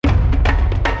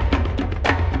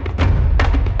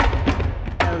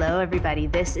everybody.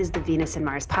 This is the Venus and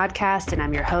Mars podcast, and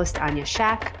I'm your host, Anya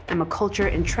Shack. I'm a culture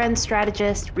and trend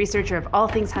strategist, researcher of all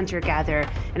things hunter-gatherer,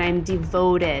 and I'm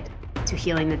devoted to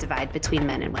healing the divide between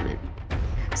men and women.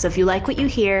 So if you like what you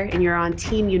hear and you're on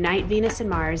Team Unite Venus and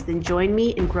Mars, then join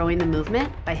me in growing the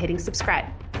movement by hitting subscribe.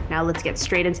 Now let's get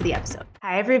straight into the episode.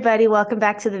 Hi, everybody. Welcome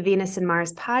back to the Venus and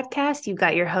Mars podcast. You've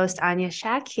got your host, Anya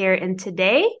Shack, here, and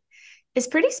today is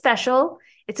pretty special.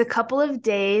 It's a couple of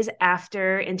days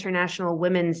after International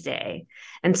Women's Day.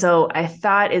 And so I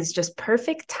thought it's just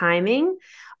perfect timing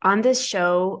on this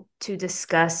show to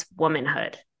discuss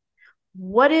womanhood.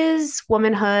 What is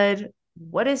womanhood?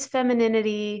 What is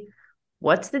femininity?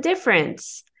 What's the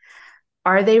difference?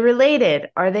 Are they related?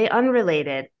 Are they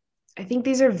unrelated? I think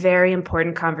these are very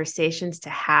important conversations to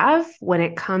have when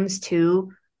it comes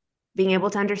to being able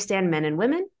to understand men and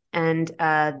women and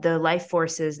the life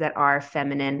forces that are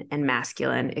feminine and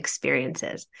masculine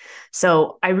experiences.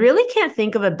 So I really can't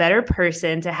think of a better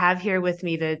person to have here with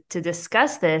me to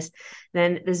discuss this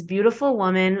than this beautiful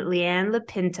woman, Leigh-Anne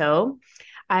LoPinto.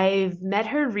 I've met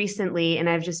her recently, and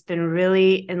I've just been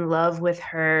really in love with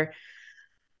her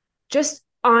just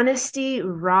honesty,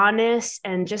 rawness,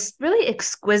 and just really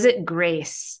exquisite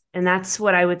grace. And that's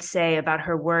what I would say about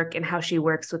her work and how she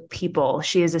works with people.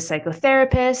 She is a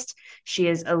psychotherapist, she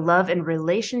is a love and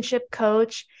relationship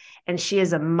coach, and she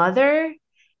is a mother.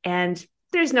 And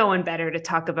there's no one better to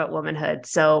talk about womanhood.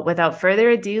 So without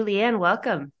further ado, Leigh-Anne,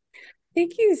 welcome.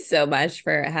 Thank you so much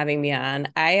for having me on.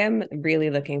 I am really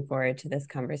looking forward to this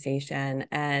conversation.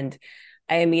 And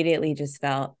I immediately just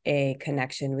felt a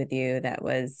connection with you that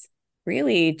was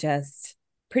really just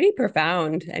pretty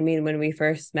profound. I mean, when we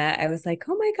first met, I was like,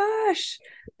 oh my gosh,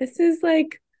 this is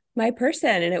like my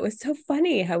person. And it was so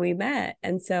funny how we met.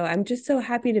 And so I'm just so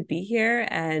happy to be here.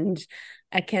 And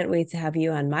I can't wait to have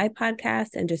you on my podcast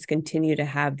and just continue to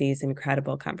have these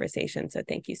incredible conversations. So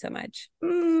thank you so much.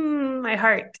 My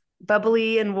heart,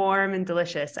 bubbly and warm and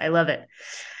delicious. I love it.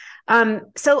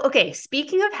 Okay,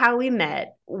 speaking of how we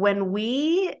met, when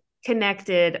we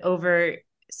connected over,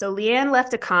 so Leigh-Anne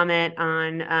left a comment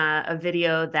on a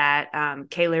video that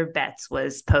Kaylor Betts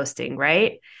was posting,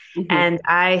 right? Mm-hmm. And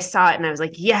I saw it and I was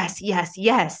like, yes, yes,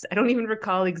 yes. I don't even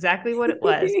recall exactly what it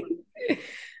was,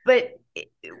 but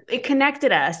it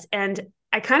connected us. And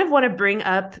I kind of want to bring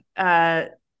up a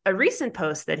recent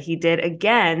post that he did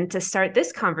again to start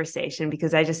this conversation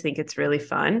because I just think it's really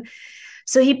fun.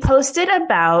 So he posted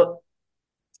about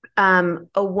a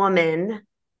woman,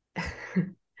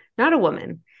 not a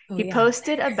woman. He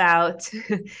posted about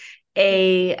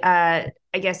I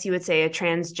guess you would say a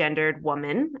transgendered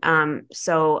woman.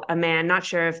 So a man, not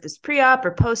sure if this pre-op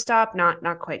or post-op,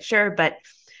 not quite sure, but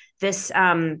this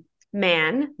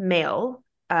male,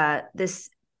 this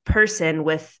person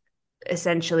with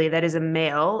essentially that is a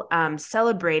male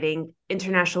celebrating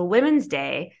International Women's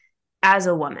Day as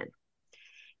a woman.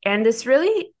 And this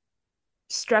really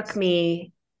struck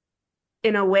me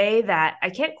in a way that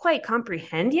I can't quite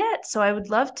comprehend yet. So I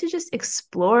would love to just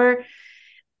explore.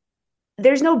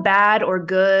 There's no bad or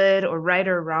good or right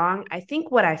or wrong. I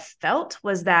think what I felt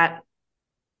was that,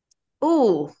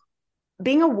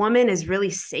 being a woman is really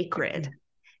sacred.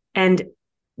 And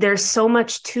there's so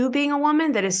much to being a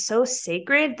woman that is so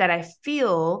sacred that I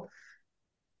feel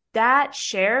that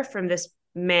share from this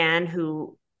man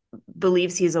who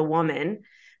believes he's a woman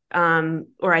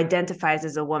or identifies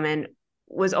as a woman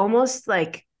was almost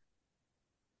like,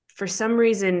 for some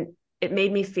reason, it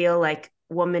made me feel like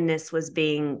womanness was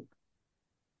being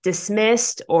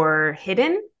dismissed or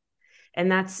hidden.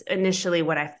 And that's initially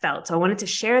what I felt. So I wanted to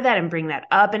share that and bring that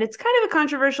up. And it's kind of a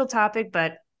controversial topic,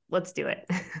 but let's do it.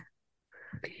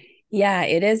 Yeah,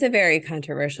 it is a very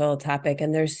controversial topic,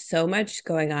 and there's so much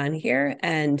going on here.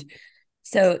 And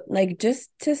so, like, just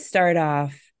to start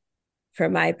off,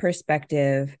 from my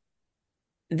perspective,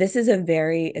 this is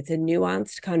it's a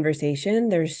nuanced conversation.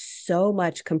 There's so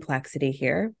much complexity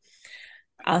here.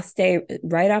 I'll say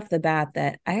right off the bat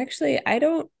that I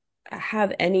don't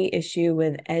have any issue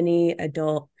with any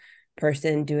adult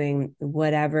person doing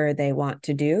whatever they want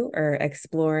to do or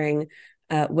exploring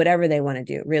whatever they want to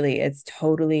do. Really, it's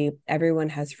totally, everyone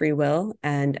has free will,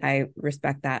 and I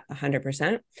respect that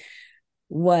 100%.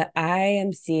 What I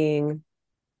am seeing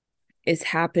is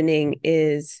happening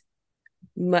is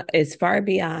far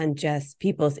beyond just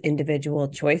people's individual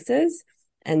choices.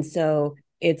 And so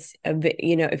it's,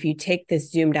 if you take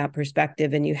this zoomed out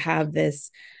perspective and you have this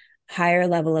higher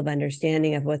level of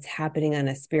understanding of what's happening on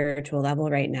a spiritual level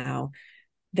right now,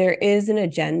 there is an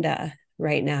agenda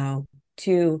right now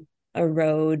to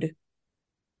erode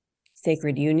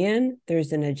sacred union.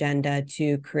 There's an agenda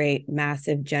to create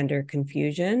massive gender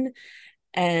confusion.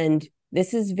 And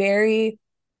this is very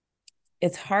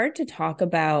it's hard to talk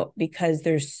about because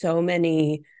there's so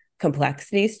many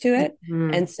complexities to it.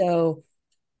 Mm-hmm. And so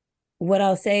what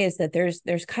I'll say is that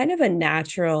there's kind of a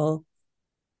natural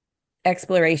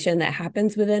exploration that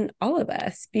happens within all of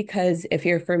us, because if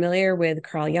you're familiar with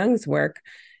Carl Jung's work,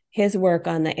 his work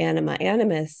on the anima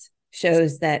animus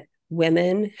shows that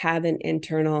women have an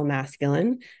internal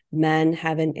masculine, men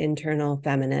have an internal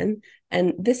feminine,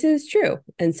 and this is true.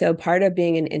 And so part of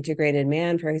being an integrated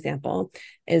man, for example,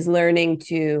 is learning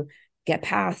to get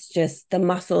past just the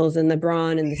muscles and the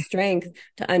brawn and the strength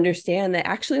to understand that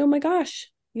actually, oh my gosh,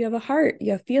 you have a heart,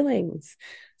 you have feelings.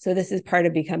 So this is part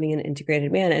of becoming an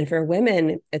integrated man. And for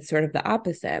women, it's sort of the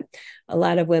opposite. A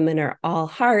lot of women are all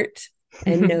heart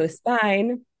and no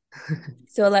spine.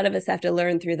 So a lot of us have to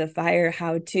learn through the fire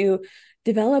how to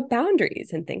develop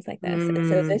boundaries and things like this. And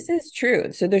so this is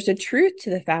true. So there's a truth to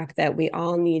the fact that we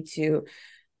all need to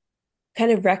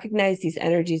kind of recognize these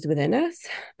energies within us.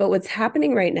 But what's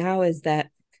happening right now is that,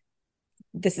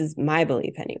 this is my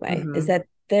belief anyway, is that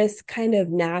this kind of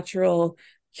natural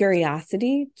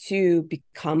curiosity to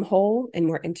become whole and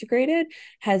more integrated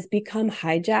has become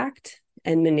hijacked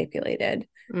and manipulated.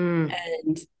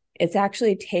 And it's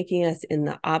actually taking us in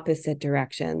the opposite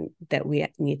direction that we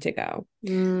need to go.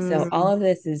 So all of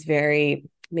this is very,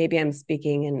 maybe I'm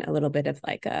speaking in a little bit of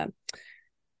like a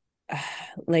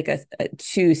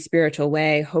too spiritual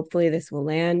way. Hopefully this will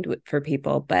land for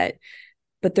people, but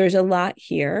there's a lot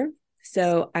here.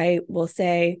 So I will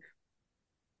say,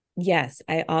 yes,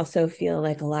 I also feel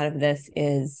like a lot of this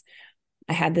is,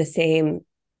 I had the same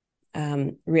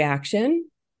reaction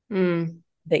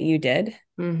that you did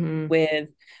with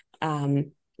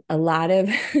a lot of,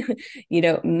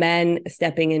 men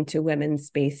stepping into women's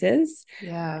spaces.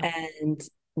 Yeah. And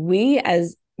we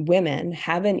as women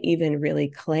haven't even really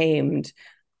claimed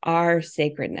our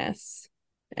sacredness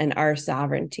and our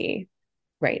sovereignty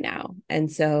right now.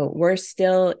 And so we're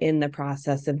still in the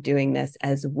process of doing this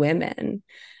as women.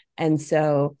 And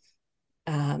so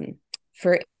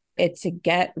for it to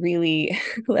get really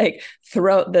like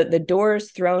the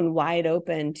doors thrown wide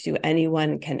open to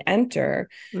anyone can enter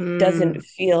doesn't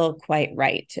feel quite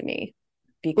right to me,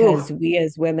 because we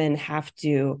as women have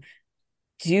to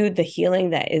do the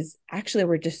healing that is actually,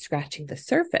 we're just scratching the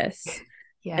surface.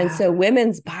 Yeah. And so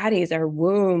women's bodies, our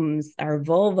wombs, our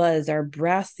vulvas, our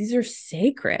breasts, these are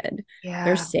sacred. Yeah.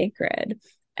 They're sacred.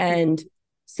 And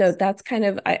so that's kind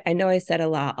of, I know I said a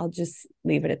lot. I'll just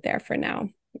leave it at there for now.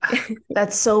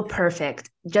 That's so perfect.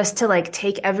 Just to like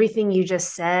take everything you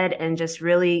just said and just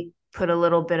really put a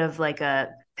little bit of like a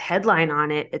headline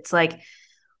on it. It's like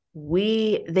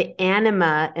the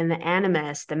anima and the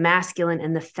animus, the masculine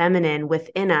and the feminine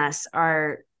within us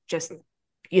are just,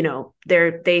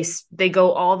 they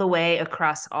go all the way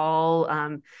across all,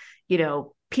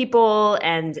 people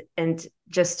and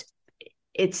just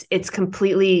it's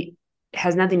completely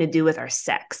has nothing to do with our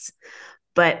sex,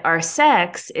 but our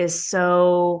sex is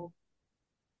so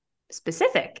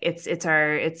specific. It's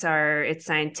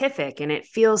scientific, and it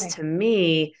feels to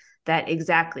me that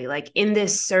exactly like in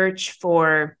this search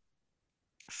for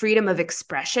freedom of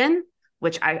expression,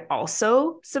 which I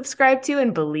also subscribe to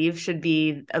and believe should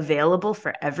be available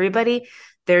for everybody,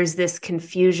 there's this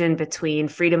confusion between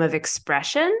freedom of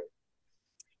expression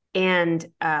and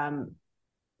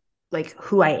like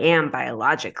who I am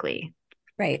biologically.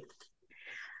 Right.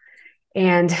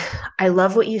 And I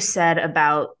love what you said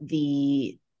about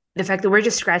the fact that we're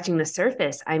just scratching the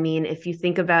surface. I mean, if you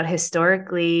think about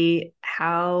historically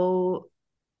how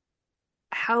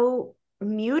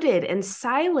muted and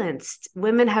silenced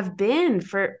women have been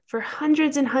for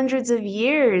hundreds and hundreds of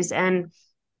years, and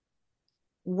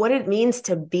what it means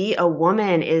to be a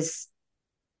woman is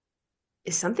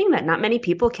something that not many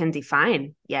people can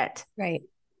define yet. Right.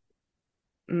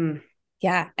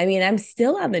 Yeah. I mean, I'm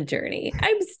still on the journey.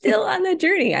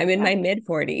 I'm in my mid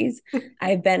 40s.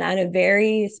 I've been on a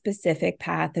very specific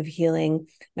path of healing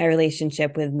my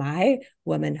relationship with my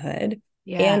womanhood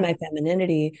and my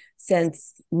femininity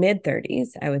since mid 30s,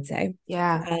 I would say.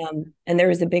 Yeah. And there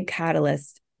was a big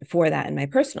catalyst for that in my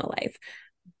personal life.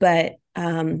 But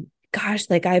gosh,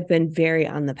 like I've been very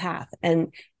on the path.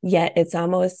 And yet it's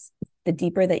almost, the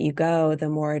deeper that you go, the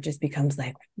more it just becomes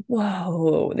like,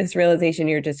 whoa, this realization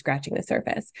you're just scratching the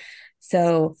surface.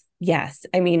 So yes,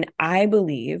 I mean, I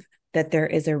believe that there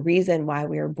is a reason why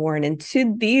we were born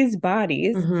into these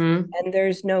bodies, and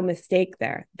there's no mistake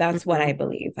there. That's what I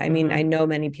believe. I mean, I know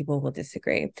many people will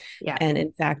disagree. Yeah. And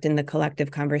in fact, in the collective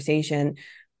conversation,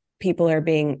 people are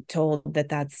being told that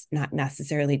that's not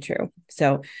necessarily true.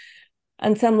 So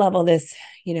on some level, this,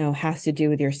 has to do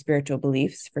with your spiritual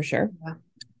beliefs for sure. Yeah.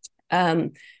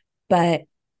 But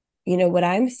what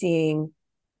I'm seeing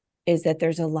is that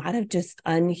there's a lot of just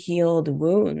unhealed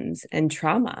wounds and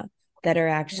trauma that are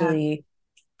Yeah. actually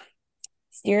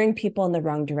steering people in the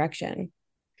wrong direction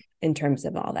in terms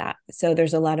of all that. So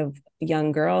there's a lot of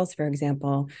young girls, for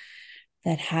example,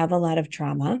 that have a lot of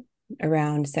trauma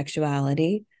around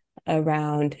sexuality,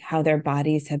 around how their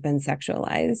bodies have been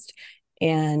sexualized.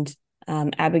 And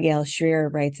Abigail Shrier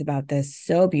writes about this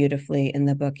so beautifully in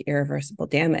the book Irreversible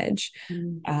Damage.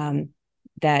 Mm.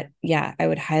 That, yeah, I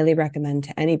would highly recommend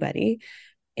to anybody.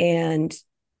 And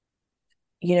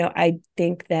I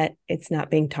think that it's not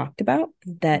being talked about,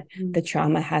 that Mhm. the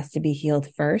trauma has to be healed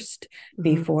first Mhm.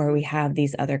 before we have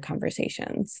these other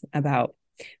conversations about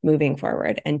moving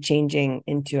forward and changing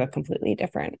into a completely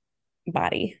different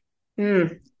body.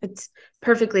 It's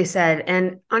perfectly said.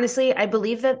 And honestly, I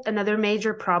believe that another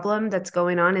major problem that's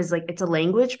going on is like it's a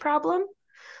language problem.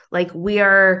 Like we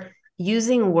are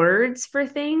using words for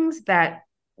things that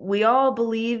we all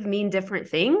believe mean different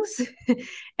things,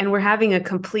 and we're having a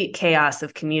complete chaos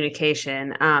of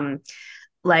communication.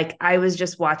 Like I was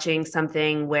just watching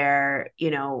something where,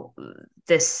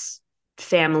 this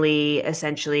family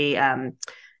essentially,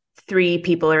 three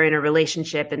people are in a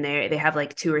relationship and they have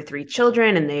like two or three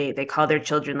children, and they call their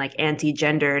children like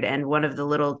anti-gendered, and one of the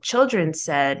little children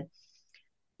said,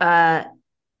 uh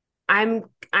i'm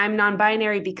I'm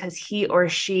non-binary because he or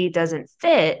she doesn't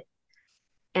fit.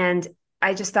 And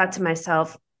I just thought to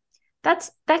myself, that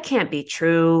can't be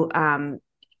true.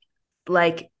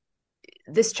 Like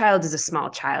this child is a small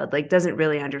child, like doesn't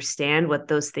really understand what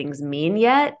those things mean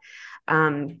yet.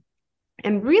 um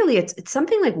and really it's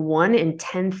something like 1 in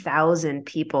 10,000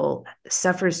 people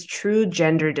suffers true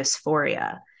gender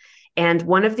dysphoria. And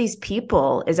one of these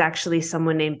people is actually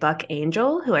someone named Buck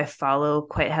Angel, who I follow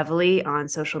quite heavily on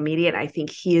social media. And I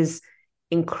think he is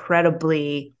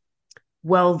incredibly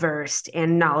well versed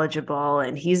and knowledgeable.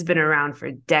 And he's been around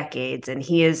for decades. And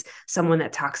he is someone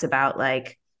that talks about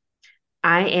like,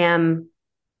 I am,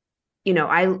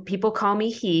 I people call me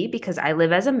he because I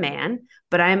live as a man,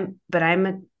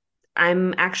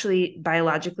 I'm actually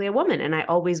biologically a woman, and I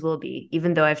always will be,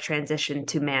 even though I've transitioned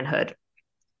to manhood.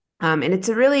 And it's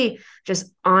a really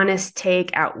just honest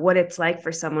take at what it's like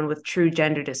for someone with true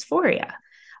gender dysphoria,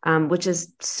 which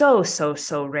is so, so,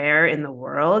 so rare in the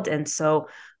world. And so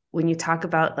when you talk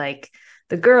about like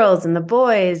the girls and the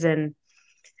boys, and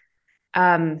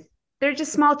um, they're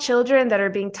just small children that are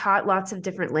being taught lots of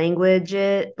different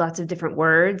languages, lots of different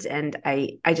words. And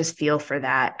I just feel for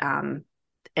that.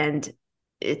 And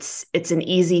it's an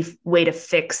easy way to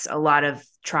fix a lot of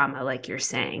trauma, like you're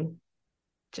saying,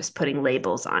 just putting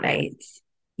labels on it. Right.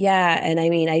 Yeah. And I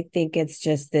mean, I think it's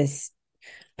just this.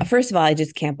 First of all, I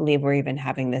just can't believe we're even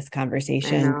having this I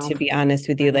conversation, know. to be honest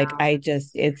with I you. Like, know.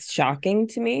 it's shocking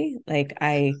to me.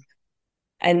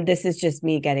 And this is just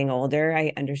me getting older.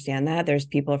 I understand that there's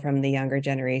people from the younger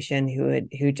generation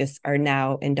who just are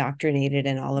now indoctrinated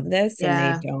in all of this and they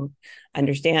Yeah. don't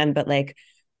understand. But like,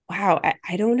 wow,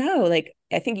 I don't know. Like,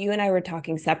 I think you and I were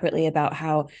talking separately about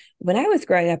how when I was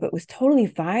growing up, it was totally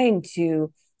fine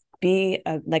to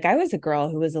like I was a girl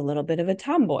who was a little bit of a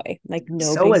tomboy, like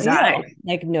no So big was I. deal,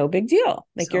 like no big deal.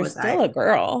 Like So you're was still I. a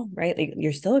girl, right? Like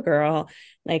you're still a girl.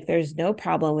 Like there's no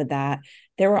problem with that.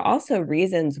 There were also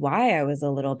reasons why I was a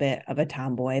little bit of a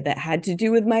tomboy that had to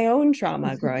do with my own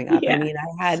trauma growing up. I Yeah. mean,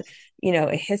 I had,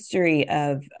 a history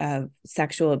of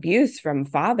sexual abuse from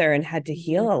father and had to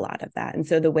heal a lot of that. And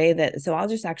so so I'll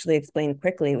just actually explain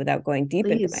quickly without going deep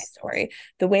into my Please. story,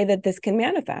 the way that this can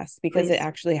manifest, because it Please.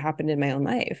 actually happened in my own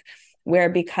life, where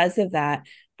because of that,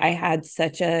 I had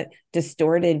such a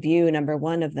distorted view, number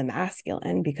one, of the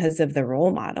masculine because of the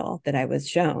role model that I was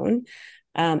shown.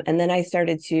 And then I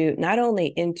started to not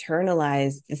only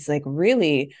internalize this like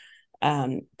really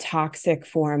toxic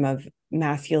form of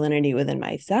masculinity within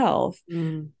myself,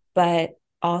 Mm. but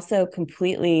also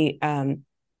completely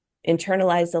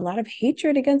internalized a lot of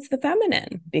hatred against the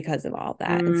feminine because of all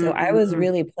that. And so I was Mm-mm.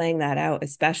 really playing that out,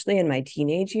 especially in my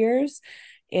teenage years,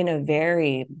 in a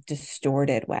very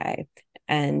distorted way.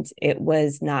 And it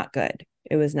was not good.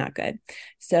 It was not good.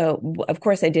 So, of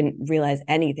course, I didn't realize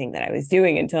anything that I was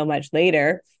doing until much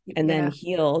later, and then Yeah.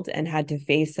 healed and had to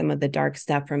face some of the dark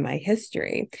stuff from my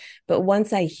history. But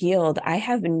once I healed, I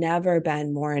have never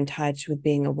been more in touch with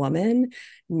being a woman,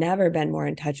 never been more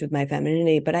in touch with my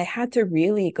femininity. But I had to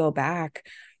really go back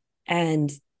and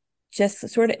just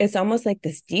sort of, it's almost like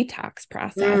this detox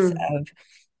process Mm. of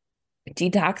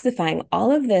detoxifying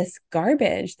all of this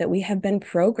garbage that we have been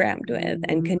programmed with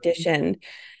and Mm. conditioned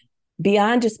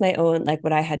beyond just my own, like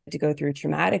what I had to go through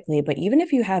traumatically. But even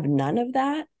if you have none of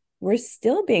that, we're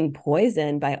still being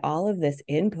poisoned by all of this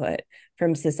input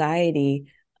from society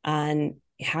on,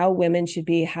 how women should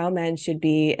be, how men should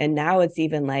be. And now it's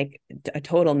even like a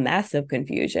total mess of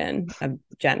confusion of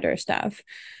gender stuff.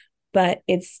 But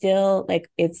it's still like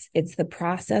it's the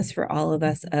process for all of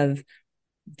us of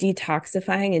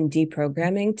detoxifying and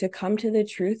deprogramming to come to the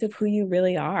truth of who you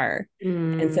really are.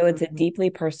 And so it's a Mm, deeply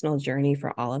personal journey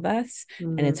for all of us.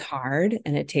 And it's mm, hard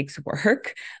and it takes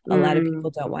work. A lot of mm. people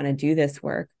don't want to do this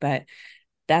work, but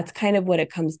that's kind of what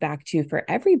it comes back to for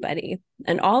everybody.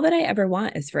 And all that I ever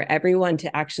want is for everyone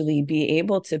to actually be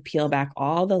able to peel back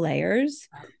all the layers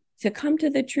to come to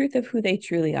the truth of who they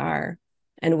truly are.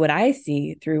 And what I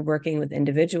see through working with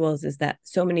individuals is that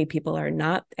so many people are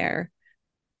not there,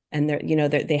 and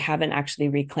they haven't actually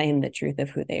reclaimed the truth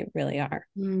of who they really are.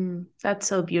 That's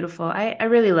so beautiful. I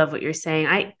really love what you're saying.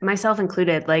 I myself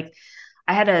included, like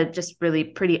I had a just really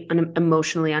pretty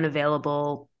emotionally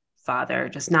unavailable father,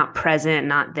 just not present,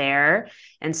 not there.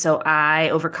 And so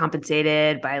I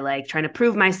overcompensated by like trying to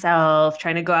prove myself,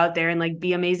 trying to go out there and like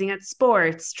be amazing at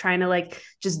sports, trying to like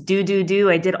just do.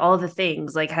 I did all the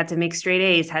things, like had to make straight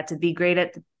A's, had to be great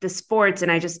at the sports.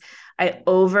 And I was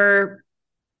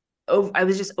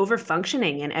just over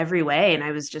functioning in every way. And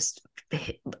I was just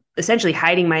essentially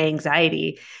hiding my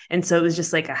anxiety. And so it was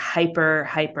just like a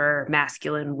hyper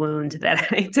masculine wound that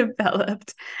I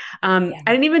developed. Yeah.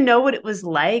 I didn't even know what it was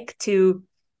like to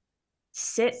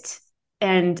sit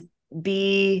and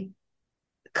be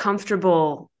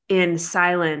comfortable in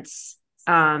silence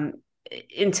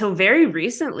until very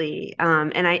recently.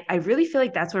 And I really feel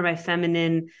like that's where my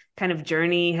feminine kind of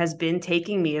journey has been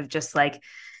taking me, of just like,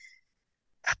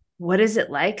 what is it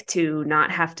like to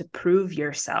not have to prove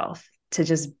yourself, to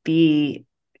just be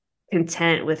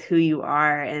content with who you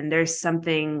are? And there's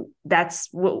something that's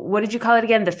what did you call it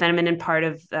again, the feminine part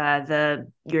of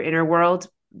the your inner world,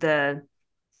 the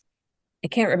I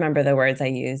can't remember the words I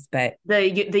used, but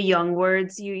the young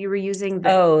words you were using, the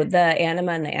oh, the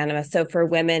anima and the animus. So for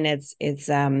women, it's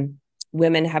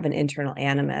women have an internal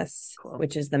animus, cool.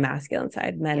 which is the masculine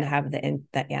side. Men Yeah. have the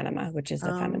anima, which is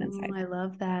the feminine Oh, side. I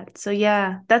love that. So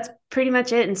yeah, that's pretty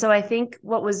much it. And so I think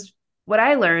what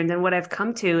I learned and what I've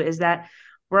come to is that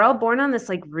we're all born on this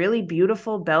like really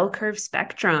beautiful bell curve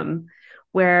spectrum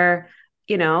where,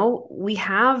 we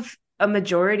have a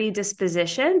majority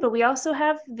disposition, but we also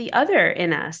have the other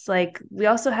in us. Like we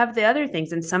also have the other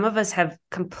things. And some of us have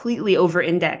completely over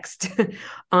indexed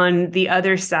on the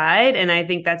other side. And I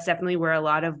think that's definitely where a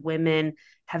lot of women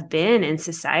have been in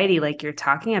society, like you're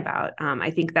talking about. I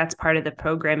think that's part of the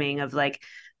programming of like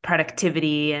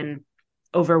productivity and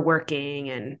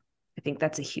overworking. And I think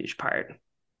that's a huge part.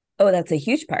 Oh, that's a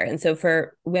huge part. And so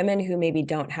for women who maybe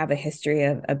don't have a history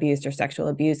of abuse or sexual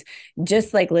abuse,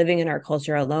 just like living in our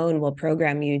culture alone will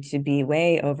program you to be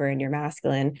way over in your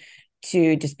masculine,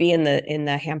 to just be in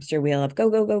the hamster wheel of go,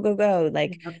 go, go, go, go.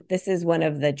 Like Yep. this is one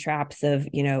of the traps of,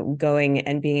 going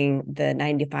and being the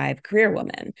 9 to 5 career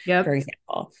woman, for Yep.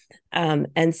 example.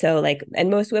 And so like,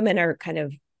 and most women are kind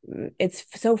of, it's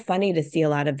so funny to see a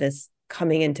lot of this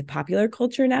coming into popular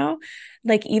culture now.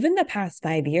 Like even the past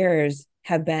 5 years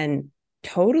have been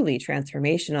totally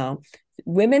transformational.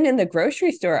 Women in the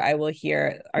grocery store, I will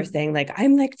hear, are saying like,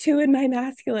 I'm like 2 in my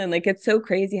masculine. Like it's so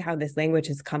crazy how this language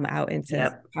has come out into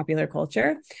Yep. popular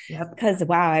culture. Yep. Because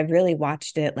wow, I've really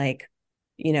watched it like,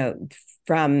 you know,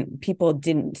 from people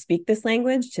didn't speak this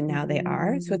language to now they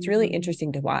are. So it's really Mm,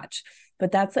 interesting to watch.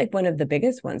 But that's like one of the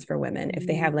biggest ones for women. If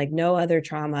they have like no other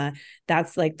trauma,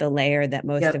 that's like the layer that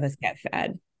most of yep. us get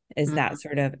fed, is Mm, that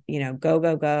sort of, go,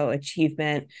 go, go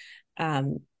achievement.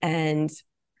 And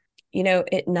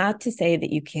it, not to say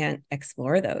that you can't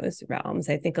explore those realms.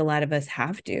 I think a lot of us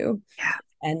have to. yeah.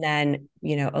 And then,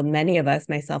 many of us,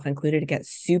 myself included, get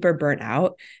super burnt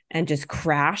out and just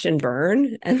crash and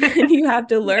burn. And then you have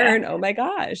to Yeah. learn, oh my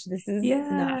gosh, this is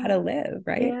not how Yeah. to live,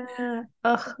 right? Yeah.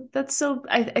 Oh, that's so,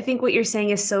 I think what you're saying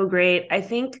is so great. I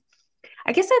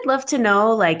guess I'd love to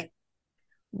know, like,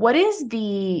 what is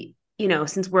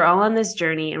since we're all on this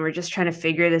journey and we're just trying to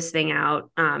figure this thing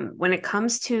out, when it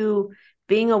comes to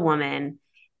being a woman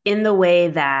in the way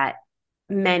that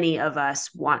many of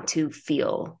us want to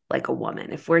feel like a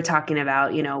woman. If we're talking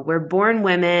about, we're born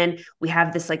women, we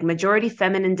have this like majority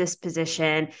feminine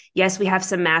disposition. Yes, we have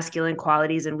some masculine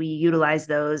qualities and we utilize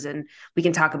those, and we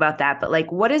can talk about that. But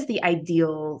like, what is the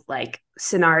ideal like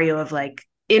scenario of like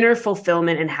inner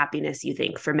fulfillment and happiness, you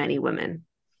think, for many women?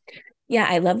 Yeah,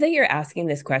 I love that you're asking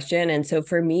this question. And so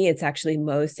for me, it's actually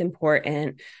most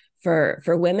important for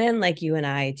women like you and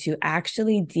I to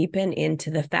actually deepen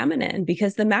into the feminine,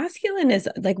 because the masculine is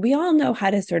like, we all know how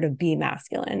to sort of be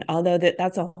masculine, although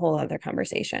that's a whole other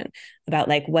conversation about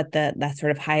like what the that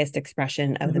sort of highest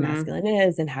expression of the Mm-hmm. masculine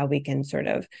is and how we can sort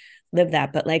of live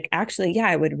that. But like, actually, yeah,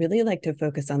 I would really like to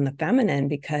focus on the feminine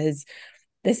because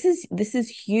this is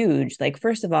huge. Like,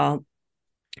 first of all,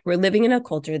 we're living in a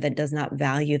culture that does not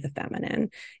value the feminine.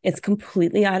 It's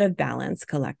completely out of balance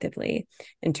collectively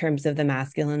in terms of the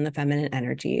masculine and the feminine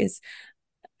energies.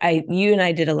 You and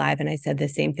I did a live and I said the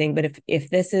same thing, but if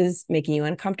this is making you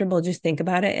uncomfortable, just think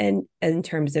about it in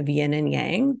terms of yin and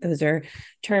yang. Those are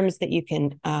terms that you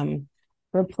can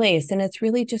replace. And it's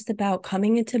really just about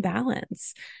coming into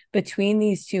balance between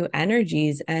these two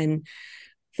energies. And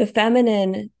the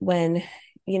feminine, when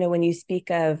you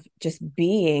speak of just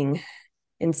being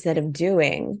instead of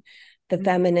doing, the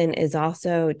feminine is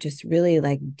also just really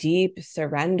like deep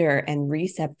surrender and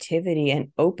receptivity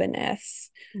and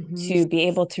openness Mm-hmm. to be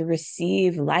able to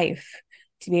receive life,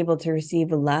 to be able to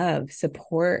receive love,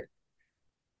 support.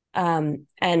 And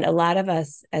a lot of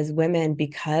us as women,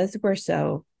 because we're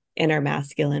so inner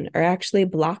masculine, are actually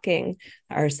blocking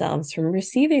ourselves from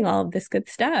receiving all of this good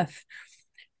stuff.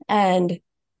 And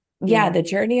yeah, Yeah. the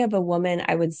journey of a woman,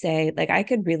 I would say, like, I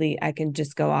can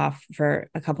just go off for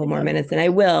a couple more minutes and I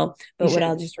will. You But what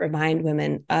I'll should. just remind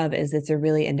women of is it's a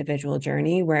really individual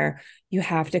journey where you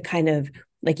have to kind of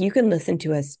like, you can listen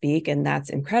to us speak and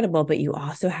that's incredible, but you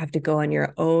also have to go on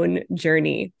your own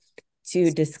journey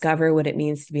to discover what it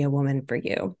means to be a woman for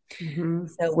you. Mm-hmm.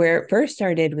 So, where it first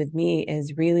started with me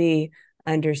is really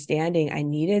understanding I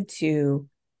needed to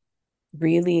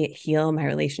really heal my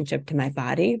relationship to my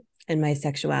body and my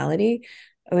sexuality.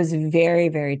 I was very,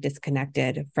 very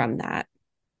disconnected from that.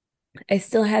 I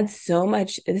still had so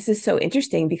much. This is so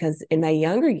interesting because in my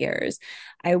younger years,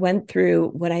 I went through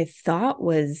what I thought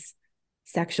was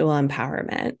sexual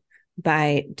empowerment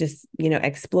by just,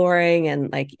 exploring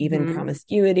and like even Mm-hmm.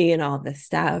 promiscuity and all this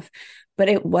stuff. But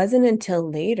it wasn't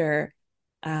until later,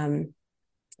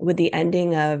 with the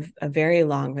ending of a very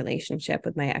long relationship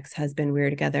with my ex-husband, we were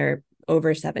together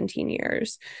over 17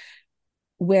 years,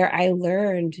 where I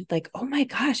learned like, oh my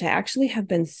gosh, I actually have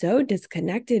been so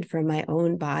disconnected from my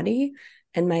own body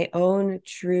and my own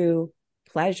true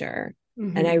pleasure.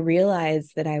 And I Mm-hmm.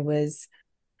 realized that I was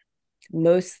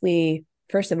mostly,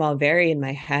 first of all, very in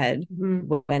my head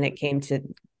Mm-hmm. when it came to,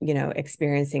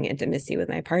 experiencing intimacy with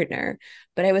my partner.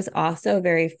 But I was also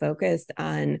very focused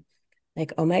on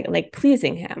like, oh my, like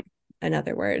pleasing him, in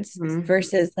other words, Mm-hmm.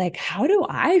 versus like, how do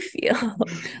I feel?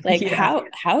 Like, Yeah.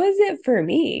 how is it for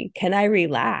me? Can I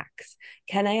relax?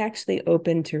 Can I actually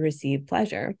open to receive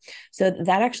pleasure? So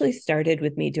that actually started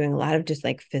with me doing a lot of just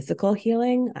like physical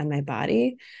healing on my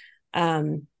body,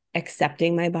 um,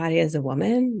 accepting my body as a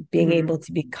woman, being Mm-hmm. able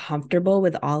to be comfortable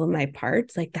with all of my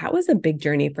parts. Like that was a big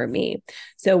journey for me.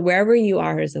 So wherever you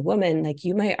are as a woman, like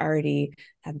you might already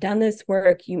have done this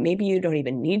work. Maybe you don't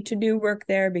even need to do work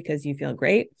there because you feel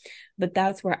great, but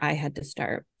that's where I had to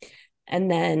start. And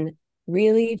then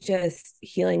really just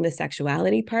healing the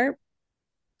sexuality part.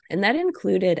 And that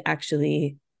included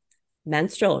actually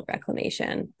menstrual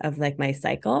reclamation of like my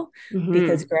cycle, Mm-hmm.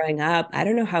 because growing up, I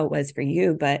don't know how it was for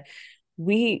you, but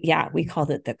we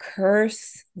called it the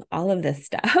curse, all of this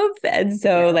stuff. And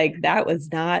so Yeah. like that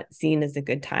was not seen as a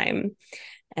good time.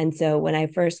 And so when I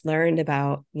first learned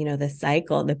about, the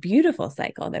cycle, the beautiful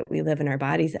cycle that we live in our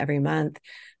bodies every month,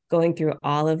 going through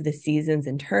all of the seasons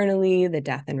internally, the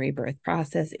death and rebirth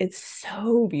process, it's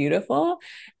so beautiful.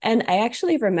 And I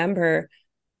actually remember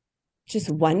just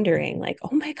wondering, like,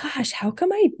 oh my gosh, how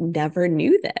come I never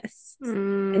knew this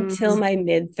until Mm. my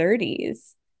mid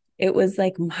 30s? It was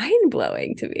like mind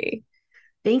blowing to me.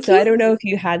 Thank So I you. don't know if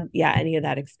you had, yeah, any of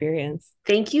that experience.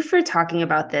 Thank you for talking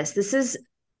about this. This is,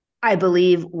 I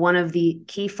believe, one of the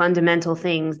key fundamental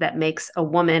things that makes a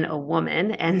woman a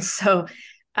woman. And so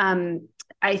um,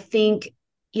 I think,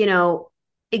 you know,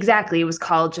 exactly, it was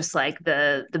called just like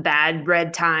the bad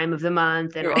red time of the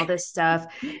month and all Right. this stuff.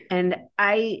 And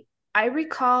I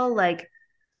recall like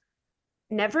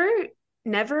never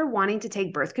never wanting to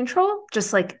take birth control,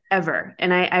 just like ever.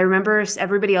 And I remember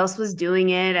everybody else was doing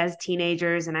it as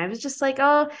teenagers and I was just like,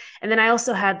 oh. And then I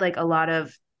also had like a lot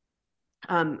of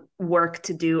work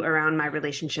to do around my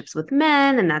relationships with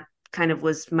men, and that kind of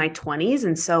was my 20s.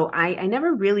 And so I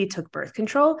never really took birth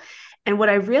control. And what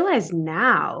I realize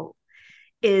now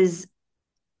is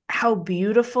how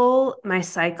beautiful my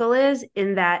cycle is,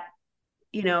 in that,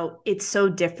 you know, it's so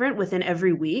different within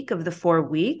every week of the 4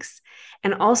 weeks.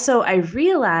 And also, I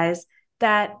realize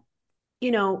that,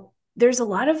 you know, there's a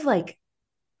lot of like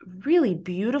really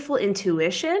beautiful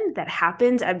intuition that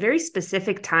happens at very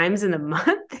specific times in the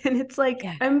month. And it's like,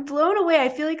 Yeah. I'm blown away. I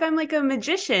feel like I'm like a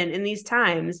magician in these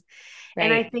times.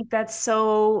 And I Right. think that's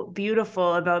so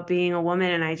beautiful about being a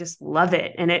woman. And I just love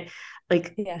it. And it,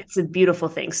 like, Yeah. it's a beautiful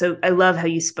thing. So I love how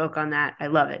you spoke on that. I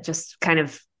love it. Just kind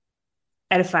of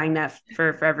edifying that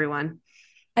for everyone.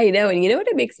 I know. And you know what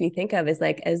it makes me think of is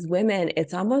like, as women,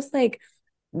 it's almost like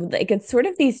it's sort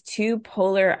of these two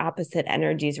polar opposite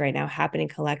energies right now happening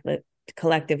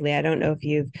collectively. I don't know if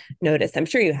you've noticed. I'm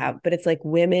sure you have, but it's like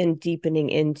women deepening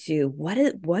into what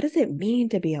does it mean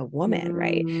to be a woman,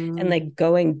 right? And Mm, like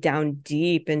going down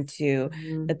deep into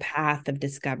the mm, path of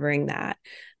discovering that.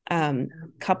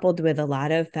 Coupled with a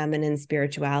lot of feminine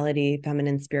spirituality,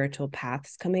 feminine spiritual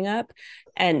paths coming up.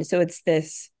 And so it's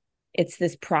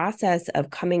this process of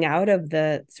coming out of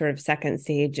the sort of second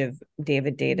stage of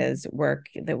David Data's work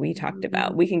that we talked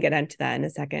about. We can get into that in a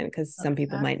second because love some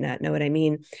people that. might not know what I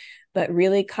mean. But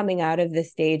really coming out of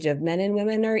this stage of men and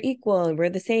women are equal and we're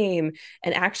the same,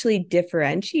 and actually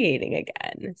differentiating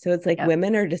again. So it's like Yep.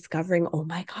 women are discovering, oh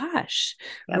my gosh,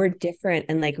 we're Yep. different,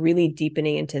 and like really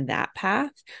deepening into that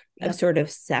path of Yep. sort of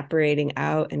separating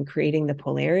out and creating the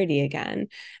polarity again.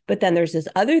 But then there's this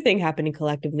other thing happening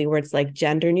collectively where it's like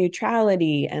gender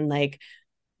neutrality and like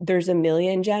there's a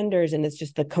million genders and it's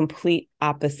just the complete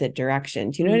opposite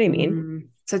direction. Do you know what I mean?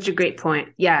 Such a great point.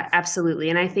 Yeah, absolutely.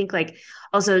 And I think like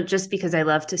also just because I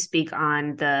love to speak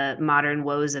on the modern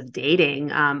woes of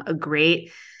dating, a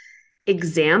great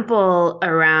example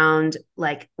around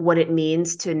like what it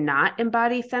means to not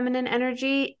embody feminine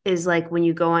energy is like when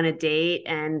you go on a date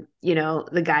and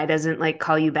the guy doesn't like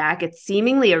call you back. It's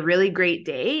seemingly a really great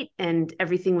date and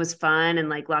everything was fun and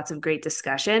like lots of great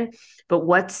discussion, but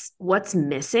what's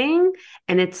missing,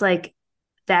 and it's like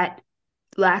that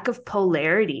lack of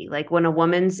polarity. Like when a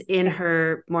woman's in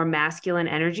her more masculine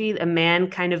energy, a man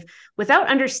kind of, without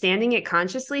understanding it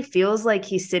consciously, feels like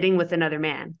he's sitting with another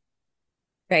man.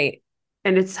 Right.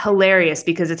 And it's hilarious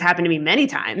because it's happened to me many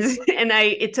times. And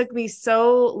it took me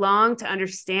so long to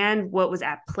understand what was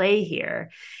at play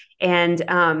here. And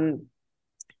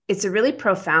it's a really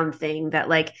profound thing that,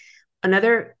 like,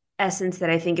 another essence that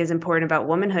I think is important about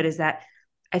womanhood is that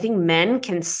I think men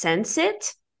can sense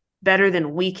it better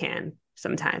than we can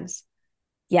sometimes.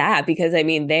 Yeah, because I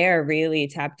mean, they are really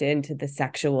tapped into the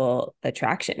sexual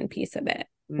attraction piece of it.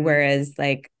 Mm. Whereas,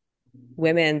 like,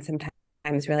 women sometimes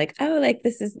we're like, oh, like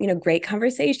this is, great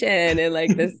conversation. And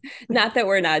like this, not that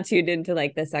we're not tuned into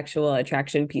like the sexual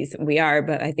attraction piece. We are,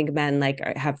 but I think men like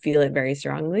feel it very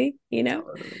strongly.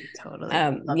 Totally, totally.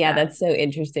 Love Yeah, that. that's so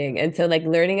interesting. And so like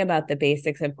learning about the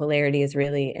basics of polarity is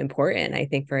really important, I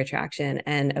think, for attraction.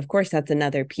 And of course, that's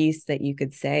another piece that you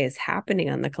could say is happening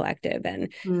on the collective.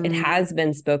 And it Mm, has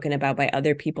been spoken about by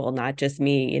other people, not just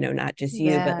me, not just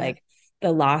you, but yeah, like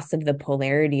the loss of the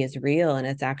polarity is real, and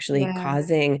it's actually yeah,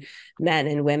 causing men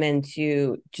and women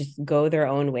to just go their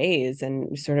own ways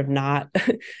and sort of not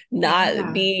not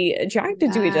yeah, be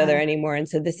attracted to each other yeah. anymore. And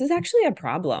so this is actually a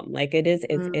problem. Like it is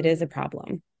Mm. a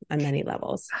problem on many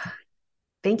levels.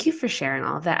 Thank you for sharing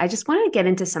all of that. I just want to get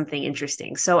into something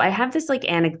interesting. So I have this like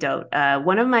anecdote.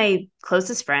 One of my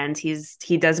closest friends,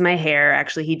 he does my hair.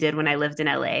 Actually, he did when I lived in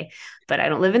LA, but I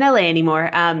don't live in LA anymore.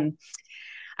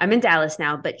 I'm in Dallas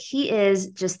now, but he is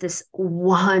just this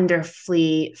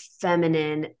wonderfully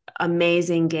feminine,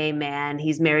 amazing gay man.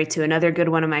 He's married to another good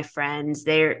one of my friends.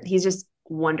 He's just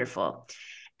wonderful.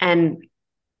 And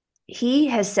he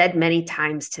has said many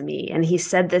times to me, and he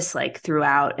said this like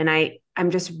throughout, and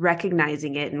I'm just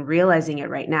recognizing it and realizing it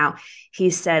right now. He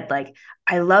said like,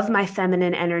 I love my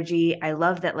feminine energy. I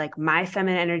love that like my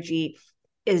feminine energy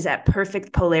is at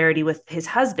perfect polarity with his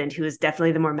husband, who is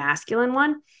definitely the more masculine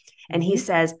one. And he Mhm.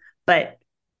 says, but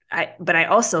I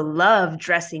also love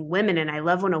dressing women, and I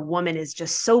love when a woman is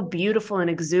just so beautiful and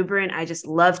exuberant. I just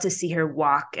love to see her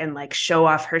walk and like show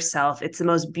off herself. It's the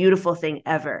most beautiful thing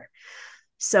ever.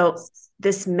 So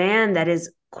this man that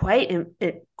is quite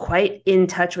in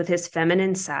touch with his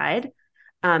feminine side,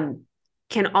 um,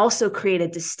 can also create a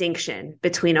distinction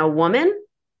between a woman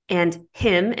and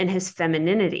him and his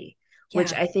femininity,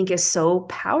 which Yeah. I think is so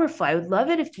powerful. I would love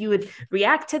it if you would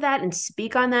react to that and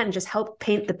speak on that and just help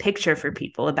paint the picture for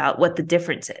people about what the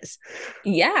difference is.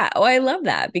 Yeah. Oh, I love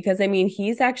that because I mean,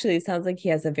 he's actually sounds like he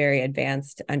has a very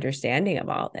advanced understanding of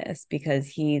all this because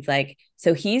he's like,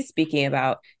 so he's speaking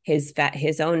about his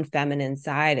own feminine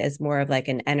side as more of like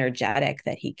an energetic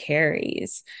that he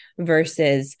carries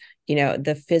versus,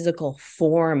 the physical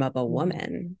form of a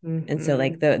woman. And so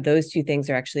like Mm-hmm. those two things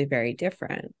are actually very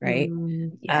different, right?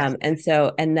 Yes.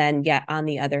 And then yeah, on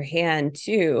the other hand,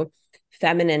 too,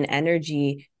 feminine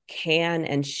energy can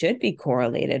and should be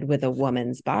correlated with a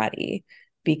woman's body.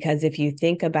 Because if you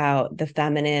think about the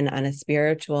feminine on a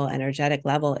spiritual, energetic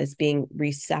level as being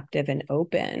receptive and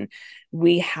open,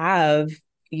 we have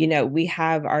we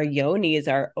have our yonis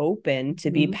are open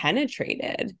to be Mhm.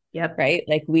 penetrated, Yep. right?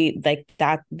 Like we like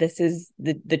that, this is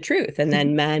the truth. And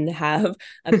then men have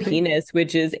a penis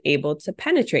which is able to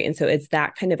penetrate. And so it's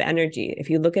that kind of energy. If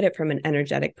you look at it from an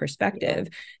energetic Yeah. perspective,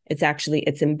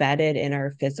 it's embedded in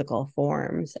our physical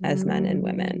forms as men and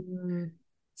women. Mm.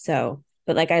 So,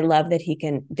 but like I love that he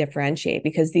can differentiate,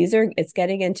 because it's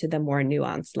getting into the more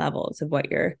nuanced levels of what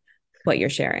you're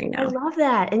sharing I now. love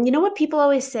that. And you know what people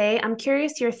always say? I'm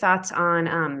curious your thoughts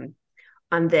on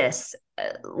this.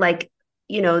 Like,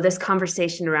 this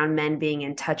conversation around men being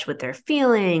in touch with their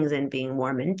feelings and being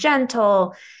warm and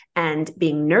gentle and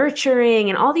being nurturing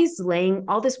and all these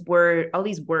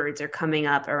words are coming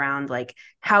up around like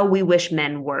how we wish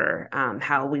men were,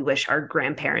 how we wish our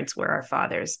grandparents were, our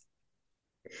fathers,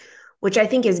 which I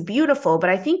think is beautiful. But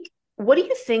I think, what do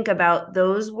you think about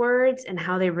those words and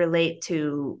how they relate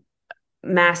to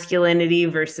masculinity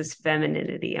versus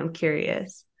femininity? I'm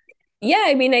curious. Yeah,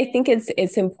 I mean, I think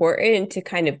it's important to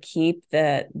kind of keep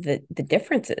the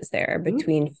differences there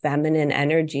between feminine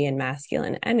energy and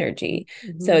masculine energy.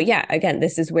 So Mm-hmm. yeah, again,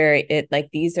 this is where it like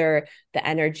these are the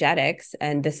energetics,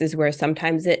 and this is where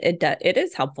sometimes it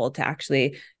is helpful to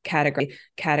actually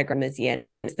categorize in.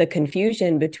 It's the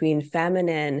confusion between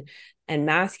feminine and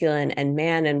masculine and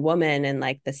man and woman, and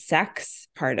like the sex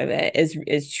part of it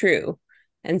is true.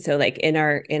 And so like in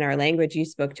our language, you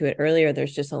spoke to it earlier,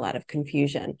 there's just a lot of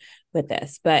confusion with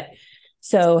this. But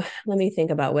so let me think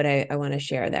about what I want to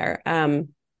share there.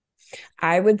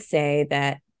 I would say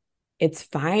that it's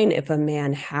fine if a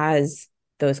man has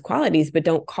those qualities, but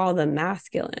don't call them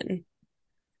masculine.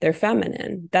 They're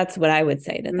feminine. That's what I would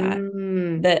say to that.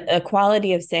 Mm, The a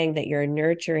quality of saying that you're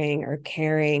nurturing or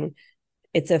caring,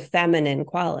 it's a feminine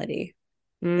quality.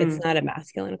 It's mm, not a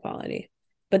masculine quality.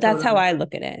 But that's how totally. I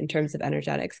look at it in terms of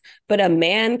energetics. But a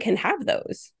man can have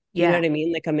those. You know Yeah. what I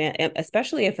mean? Like a man,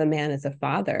 especially if a man is a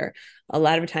father, a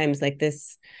lot of times like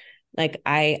this, like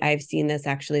I've seen this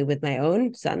actually with my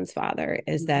own son's father,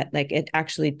 is that like it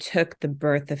actually took the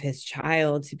birth of his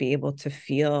child to be able to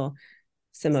feel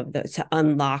some of those, to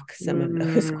unlock some of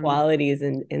those Mm, qualities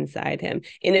inside him,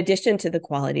 in addition to the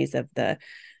qualities of the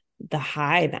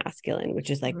high masculine, which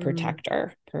is like mm,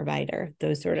 protector, provider,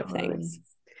 those sort of totally. things.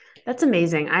 That's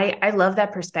amazing. I love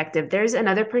that perspective. There's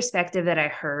another perspective that I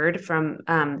heard from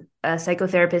a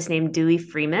psychotherapist named Dewey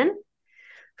Freeman,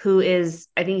 who is,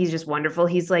 I think he's just wonderful.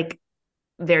 He's like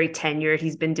very tenured.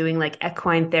 He's been doing like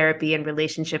equine therapy and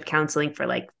relationship counseling for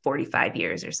like 45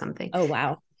 years or something. Oh,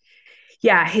 wow.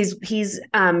 Yeah, he's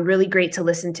really great to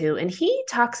listen to. And he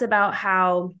talks about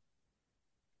how,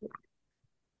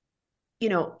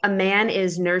 a man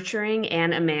is nurturing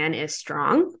and a man is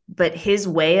strong, but his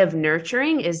way of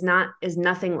nurturing is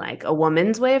nothing like a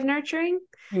woman's way of nurturing.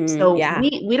 So Yeah.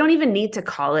 we don't even need to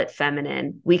call it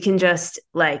feminine. We can just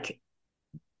like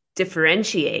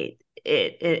differentiate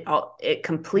it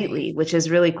completely, Right. which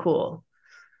is really cool.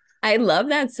 I love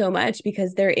that so much,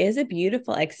 because there is a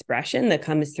beautiful expression that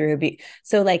comes through.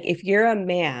 So, like, if you're a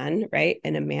man, right,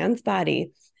 in a man's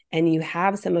body, and you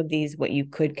have some of these, what you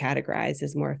could categorize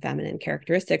as more feminine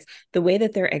characteristics, the way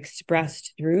that they're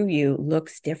expressed through you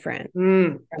looks different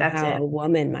from That's how it. a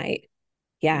woman might.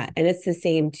 Yeah. And it's the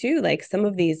same too. Like some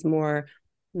of these more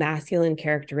masculine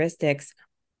characteristics,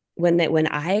 when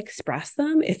I express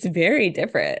them, it's very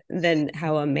different than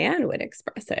how a man would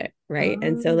express it. Right.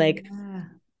 And so Oh, like, yeah.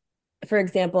 for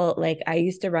example, like I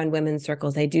used to run women's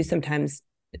circles. I do sometimes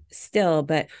still,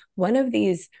 but one of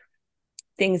these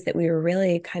things that we were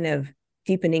really kind of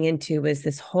deepening into was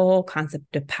this whole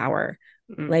concept of power.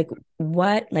 Mm, Like,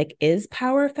 what, like, is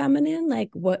power feminine? Like,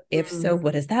 what, if so, mm,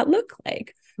 what does that look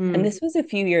like? And mm. this was a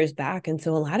few years back. And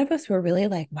so a lot of us were really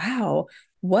like, wow,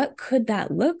 what could that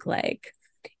look like?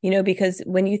 Because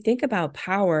when you think about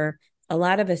power, a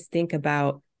lot of us think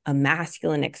about a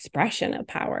masculine expression of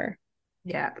power.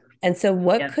 Yeah. And so,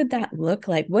 what Yep. could that look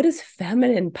like? What does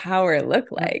feminine power look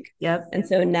Yep. like? Yep. And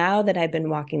so now that I've been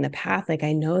walking the path, like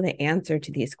I know the answer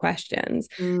to these questions.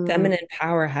 Mm, Feminine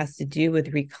power has to do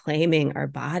with reclaiming our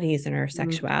bodies and our mm,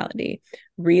 sexuality,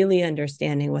 really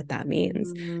understanding what that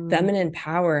means. mm, Feminine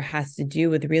power has to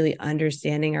do with really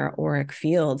understanding our auric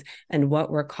field and what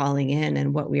we're calling in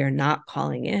and what we are not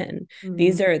calling in.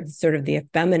 These mm. are sort of the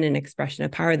feminine expression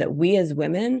of power that we as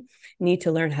women need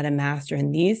to learn how to master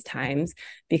in these times,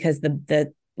 because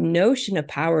the notion of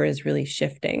power is really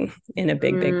shifting in a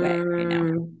big way right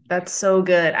now. That's so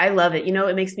good. I love it.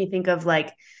 It makes me think of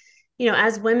like,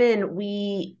 as women,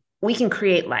 we can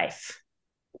create life.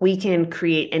 We can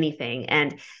create anything.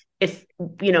 And if,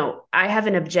 I have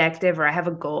an objective or I have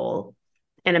a goal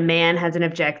and a man has an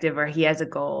objective or he has a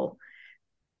goal,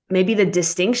 maybe the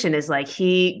distinction is like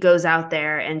he goes out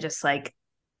there and just like,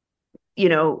 you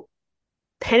know,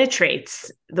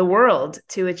 penetrates the world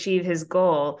to achieve his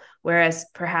goal. Whereas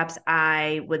perhaps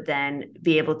I would then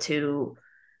be able to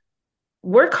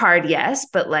work hard, yes,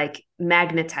 but like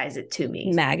magnetize it to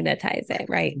me. Magnetize it,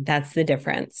 right? That's the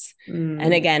difference. And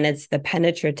Mm. again, it's the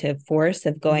penetrative force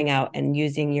of going out and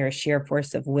using your sheer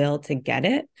force of will to get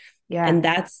it. Yeah. And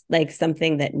that's like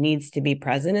something that needs to be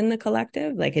present in the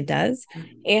collective, like it does.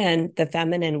 And the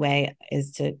feminine way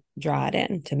is to draw it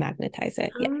in, to magnetize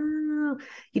it. Yeah. Oh,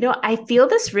 I feel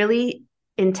this really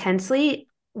intensely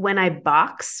when I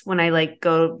box, when I like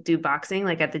go do boxing,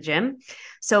 like at the gym.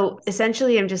 So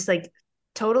essentially, I'm just like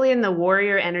totally in the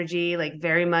warrior energy, like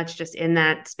very much just in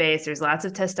that space. There's lots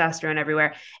of testosterone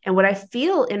everywhere. And what I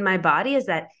feel in my body is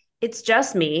that it's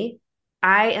just me.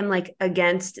 I am like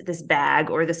against this bag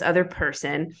or this other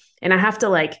person, and I have to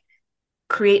like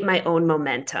create my own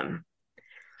momentum.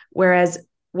 Whereas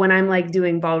when I'm like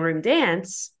doing ballroom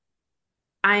dance,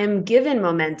 I am given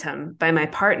momentum by my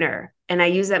partner, and I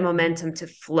use that momentum to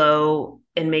flow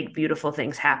and make beautiful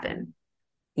things happen.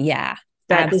 Yeah,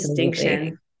 That absolutely.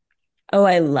 distinction. Oh,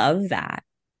 I love that.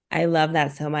 I love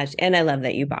that so much. And I love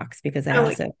that you box because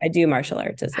Oh, I do martial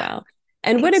arts as well.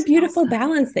 And what a it's beautiful awesome.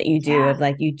 balance that you do Yeah. of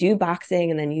like you do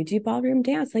boxing and then you do ballroom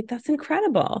dance. Like that's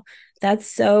incredible. That's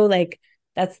so like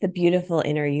that's the beautiful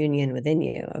inner union within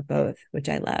you of both, which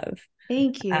I love.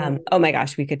 Thank you. Oh my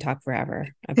gosh, we could talk forever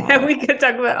about all We could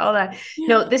talk about all that. that.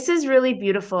 No, this is really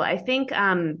beautiful. I think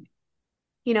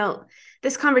you know,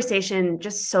 this conversation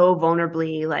just so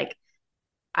vulnerably like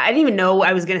I didn't even know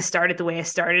I was going to start it the way I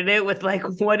started it with like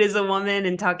what is a woman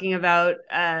and talking about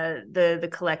the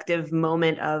collective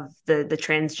moment of the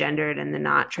transgendered and the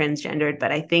not transgendered.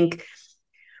 But I think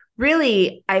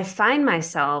really I find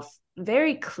myself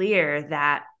very clear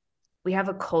that we have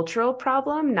a cultural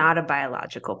problem, not a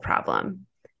biological problem.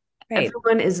 Right.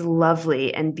 Everyone is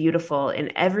lovely and beautiful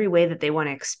in every way that they want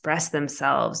to express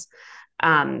themselves.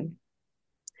 Um,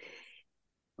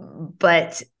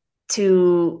 but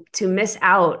to miss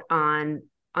out on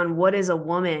what is a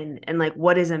woman and like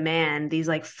what is a man, these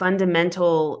like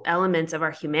fundamental elements of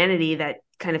our humanity that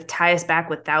kind of tie us back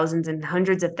with thousands and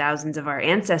hundreds of thousands of our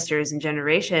ancestors and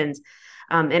generations,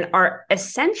 and are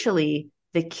essentially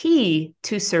the key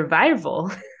to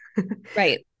survival,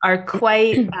 Right. are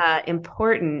quite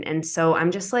important. And so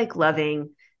I'm just like loving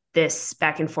this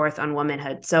back and forth on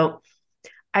womanhood. So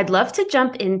I'd love to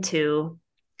jump into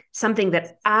something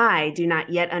that I do not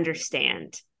yet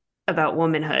understand about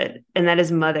womanhood, and that is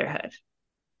motherhood.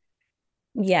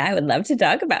 Yeah, I would love to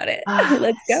talk about it.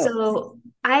 Let's go. So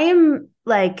I am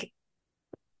like,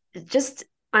 just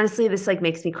honestly, this like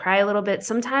makes me cry a little bit.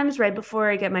 Sometimes right before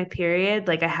I get my period,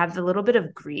 like I have a little bit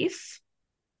of grief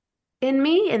in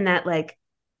me in that like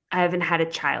I haven't had a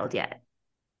child yet.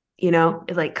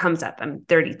 It like comes up. I'm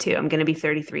 32. I'm going to be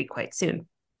 33 quite soon.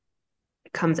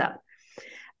 It comes up.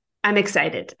 I'm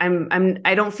excited.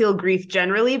 I don't feel grief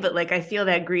generally, but like I feel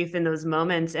that grief in those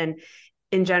moments. And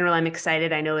in general, I'm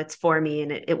excited. I know it's for me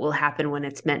and it will happen when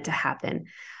it's meant to happen.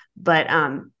 But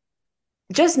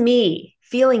just me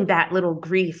feeling that little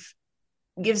grief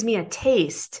gives me a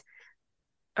taste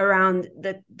around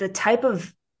the type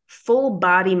of full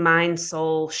body, mind,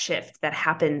 soul shift that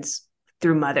happens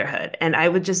through motherhood. And I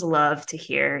would just love to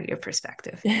hear your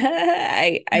perspective.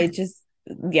 I just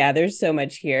yeah, there's so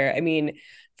much here. I mean,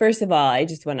 first of all, I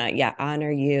just want to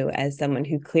honor you as someone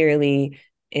who clearly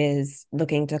is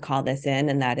looking to call this in,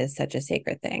 and that is such a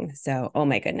sacred thing. So, oh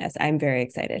my goodness, I'm very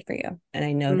excited for you and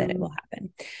I know that it will Mm.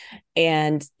 happen.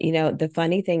 And the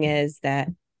funny thing is that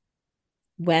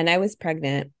when I was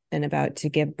pregnant and about to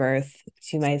give birth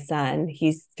to my son,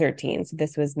 he's 13, so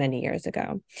this was many years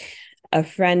ago. A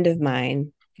friend of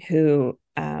mine who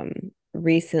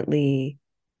recently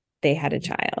they had a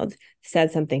child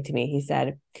said something to me. He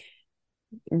said,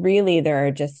 really, there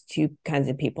are just two kinds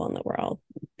of people in the world,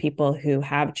 people who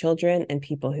have children and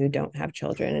people who don't have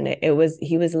children. And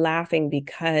he was laughing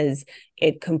because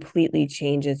it completely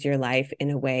changes your life in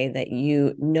a way that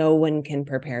no one can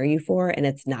prepare you for. And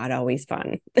it's not always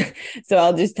fun. So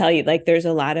I'll just tell you, like, there's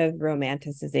a lot of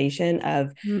romanticization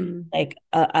of Mm.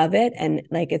 of it. And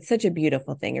like, it's such a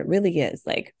beautiful thing. It really is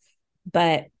like,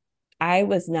 but I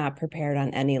was not prepared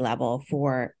on any level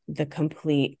for the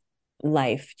complete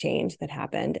life change that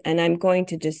happened. And I'm going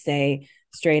to just say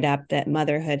straight up that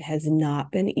motherhood has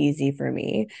not been easy for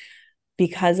me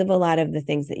because of a lot of the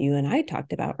things that you and I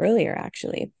talked about earlier,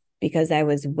 actually, because I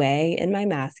was way in my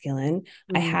masculine.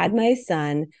 I Mm. had my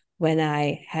son when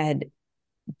I had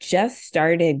just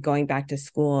started going back to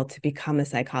school to become a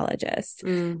psychologist.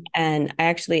 Mm, And I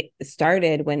actually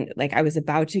started when like I was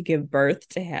about to give birth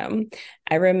to him.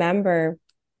 I remember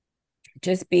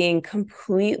just being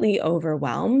completely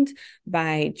overwhelmed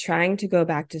by trying to go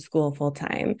back to school full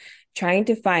time, trying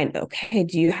to find, okay,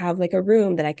 do you have like a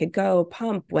room that I could go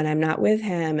pump when I'm not with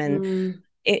him? mm,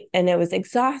 And I was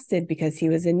exhausted because he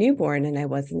was a newborn and I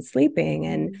wasn't sleeping.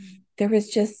 And mm, there was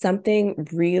just something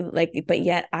real like, but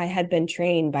yet I had been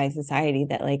trained by society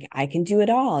that like I can do it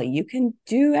all. You can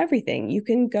do everything. You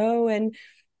can go and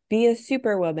be a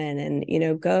superwoman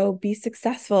and go be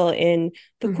successful in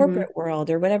the mhm. corporate world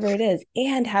or whatever it is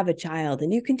and have a child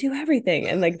and you can do everything.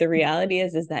 And like the reality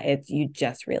is that it's you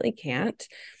just really can't.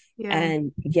 Yeah.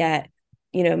 And yet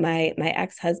my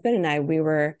ex-husband and I, we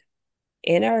were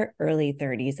in our early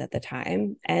 30s at the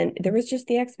time, and there was just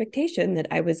the expectation that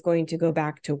I was going to go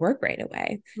back to work right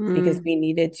away because Mm, we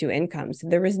needed two incomes. So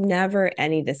there was never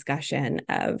any discussion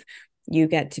of you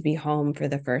get to be home for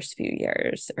the first few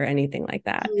years or anything like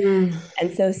that. mm,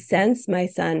 And so since my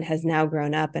son has now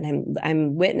grown up and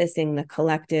I'm witnessing the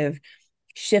collective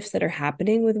shifts that are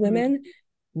happening with mm, women,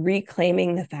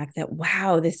 reclaiming the fact that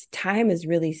wow, this time is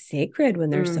really sacred when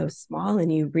they're so mm, small,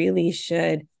 and you really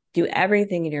should do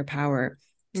everything in your power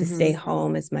to stay mhm,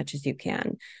 home as much as you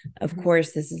can. Of mhm.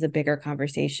 course, this is a bigger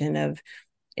conversation of,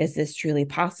 is this truly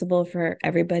possible for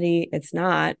everybody? It's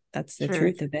not. That's the Sure.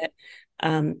 truth of it.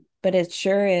 But it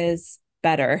sure is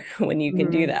better when you can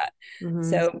do Mhm, that. mhm,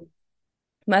 So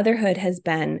motherhood has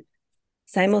been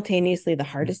simultaneously the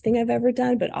hardest thing I've ever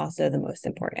done, but also the most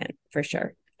important for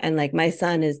sure. And like my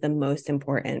son is the most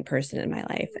important person in my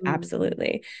life. mhm,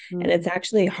 Absolutely. And it's mhm.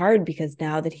 actually hard because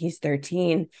now that he's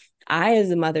 13, I, as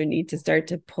a mother, need to start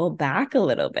to pull back a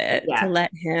little bit to Yeah.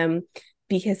 let him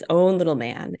be his own little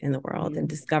man in the world and Mhm,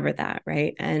 discover that.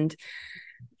 Right. And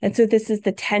so this is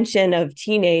the tension of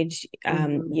teenage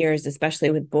mhm. years, especially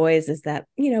with boys, is that,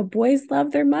 boys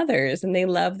love their mothers and they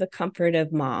love the comfort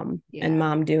of mom and Yeah.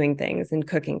 mom doing things and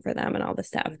cooking for them and all this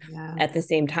stuff. Yeah. At the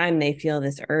same time, they feel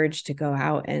this urge to go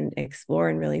out and explore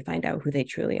and really find out who they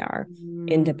truly are, Mm,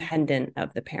 independent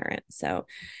of the parent. So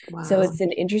wow. it's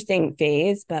an interesting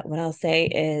phase. But what I'll say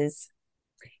is,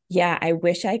 yeah, I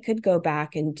wish I could go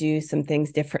back and do some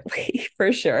things differently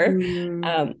for sure.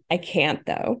 Mm. I can't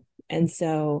though. And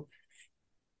so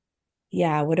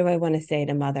yeah, what do I want to say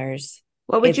to mothers?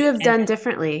 What would you It's, have and done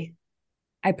differently?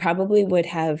 I probably would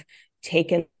have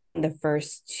taken the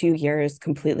first 2 years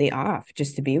completely off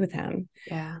just to be with him.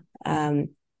 Yeah. Um,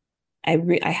 I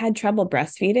had trouble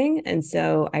breastfeeding, and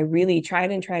so I really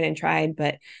tried and tried and tried,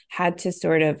 but had to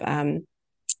sort of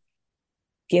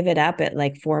give it up at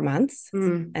like 4 months.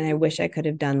 Mm. And I wish I could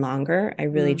have done longer. I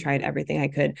really Mm. tried everything I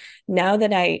could. Now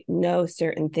that I know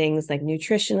certain things like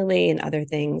nutritionally and other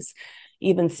things,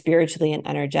 even spiritually and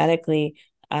energetically,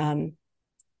 um,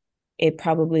 it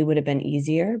probably would have been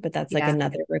easier, but that's like Yeah.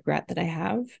 another regret that I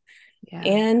have. Yeah.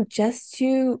 And just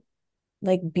to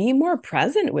like be more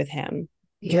present with him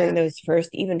Yeah. during those first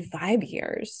even 5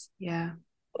 years. Yeah.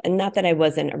 And not that I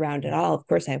wasn't around at all, of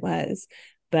course I was,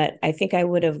 but I think I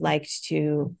would have liked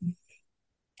to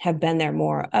have been there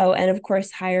more. Oh, and of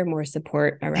course, hire more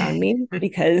support around me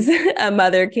because a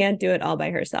mother can't do it all by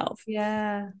herself.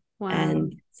 Yeah. Wow.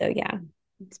 And so, yeah.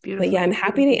 It's But yeah, beautiful. I'm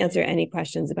happy to answer any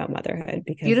questions about motherhood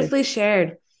because Beautifully it's,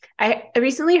 shared. I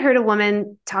recently heard a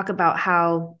woman talk about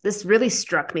how this really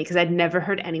struck me because I'd never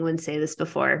heard anyone say this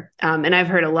before. And I've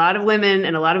heard a lot of women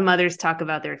and a lot of mothers talk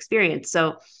about their experience.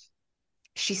 So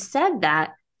she said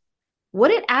that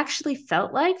what it actually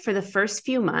felt like for the first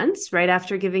few months right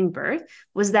after giving birth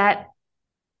was that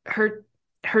her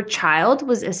her child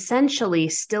was essentially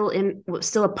still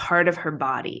a part of her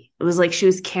body. It was like she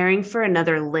was caring for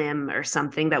another limb or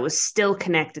something that was still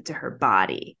connected to her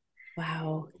body.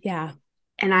 wow. Yeah.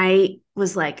 And I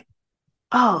was like,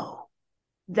 oh,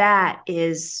 that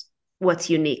is what's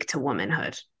unique to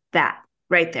womanhood. That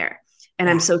right there. And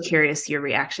I'm Yeah. so curious your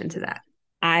reaction to that.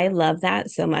 I love that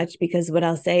so much because what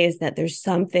I'll say is that there's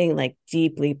something like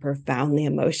deeply, profoundly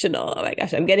emotional. Oh my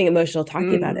gosh, I'm getting emotional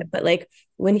talking about it. Mm, But like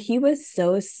when he was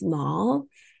so small,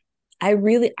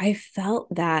 I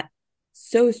felt that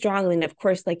so strongly. And of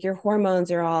course, like your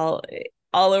hormones are all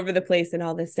over the place and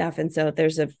all this stuff. And so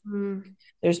mm,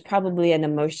 there's probably an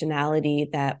emotionality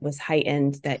that was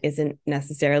heightened that isn't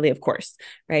necessarily, of course,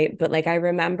 right? But like I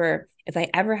remember if I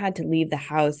ever had to leave the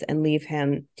house and leave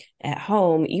him at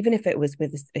home, even if it was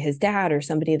with his dad or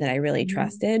somebody that I really mm,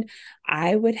 trusted,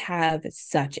 I would have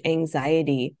such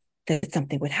anxiety that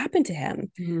something would happen to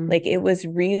him. mm, Like it was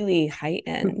really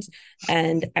heightened.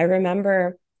 And I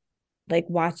remember like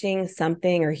watching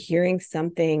something or hearing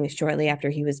something shortly after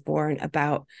he was born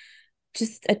about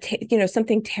just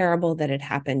something terrible that had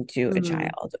happened to a Mm,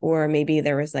 child, or maybe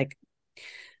there was like,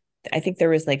 I think there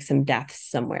was like some deaths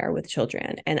somewhere with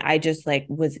children, and I just like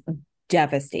was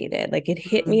devastated. Like it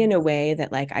hit me in mm, a way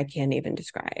that like I can't even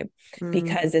describe, mm,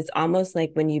 because it's almost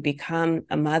like when you become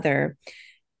a mother,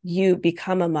 you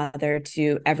become a mother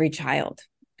to every child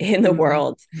in the mm.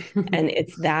 world. And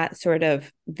it's that sort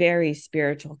of very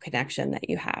spiritual connection that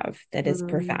you have that is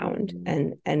profound.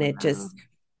 Mm. And it Wow. just,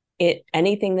 it,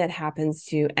 anything that happens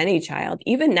to any child,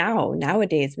 even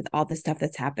nowadays with all the stuff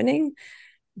that's happening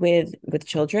with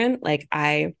children, like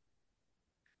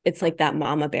it's like that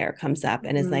mama bear comes up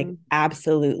and is like, Mm.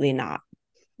 absolutely not,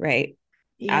 right?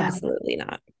 Yeah. Absolutely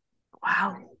not.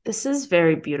 Wow. This is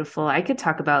very beautiful. I could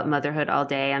talk about motherhood all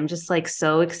day. I'm just like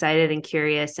so excited and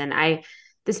curious. And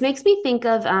this makes me think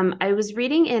of, I was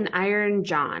reading in Iron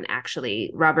John,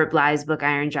 actually, Robert Bly's book,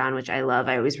 Iron John, which I love,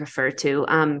 I always refer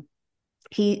to.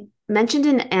 He mentioned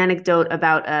an anecdote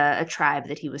about a tribe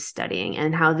that he was studying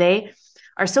and how they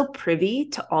are so privy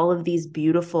to all of these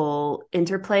beautiful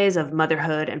interplays of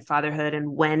motherhood and fatherhood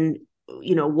and when,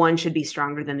 one should be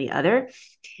stronger than the other.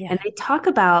 And Yeah. they talk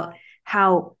about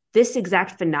how this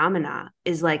exact phenomena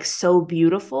is like so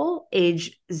beautiful,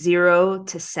 age 0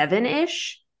 to 7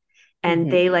 ish. And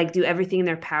Mm-hmm. they like do everything in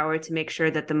their power to make sure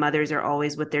that the mothers are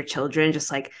always with their children,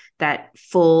 just like that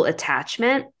full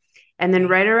attachment. And then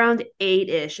Right. right around 8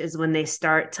 ish is when they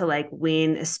start to like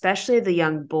wean, especially the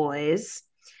young boys,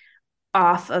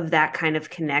 off of that kind of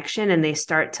connection. And they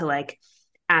start to like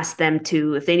ask them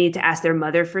to, if they need to ask their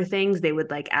mother for things, they would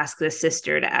like ask the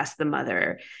sister to ask the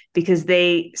mother, because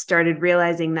they started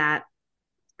realizing that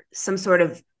some sort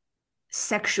of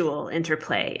sexual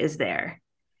interplay is there.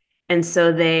 And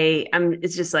so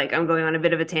it's just like, I'm going on a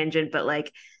bit of a tangent, but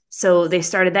like, so they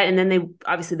started that. And then they,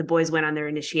 obviously the boys went on their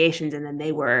initiations and then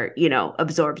they were,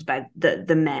 absorbed by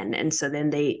the men. And so then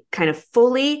they kind of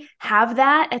fully have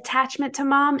that attachment to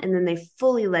mom and then they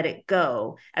fully let it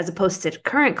go, as opposed to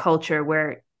current culture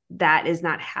where that is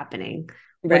not happening.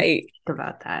 What do you Right. think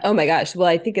about that? Oh my gosh. Well,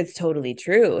 I think it's totally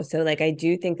true. So, like, I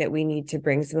do think that we need to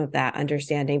bring some of that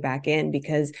understanding back in,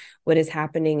 because what is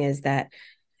happening is that,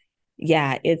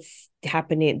 yeah, it's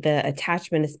happening, the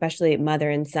attachment, especially mother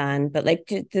and son, but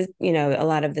like, a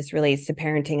lot of this relates to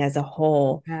parenting as a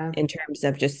whole, Yeah. in terms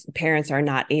of just parents are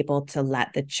not able to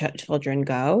let the children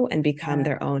go and become Yeah.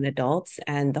 their own adults.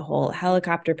 And the whole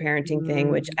helicopter parenting thing,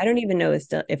 which Mm. I don't even know is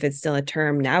still, if it's still a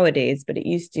term nowadays, but it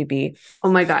used to be.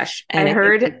 Oh my gosh. I And I think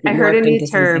heard it's I heard a morphed new into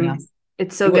something term. else.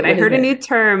 It's so good. What I what is heard a it? new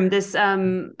term. This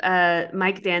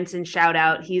Mike Danson, shout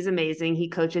out. He's amazing. He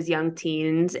coaches young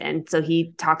teens and so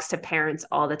he talks to parents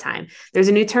all the time. There's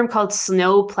a new term called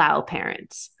snowplow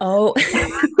parents. Oh.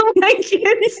 My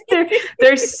kids,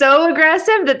 they're so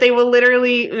aggressive that they will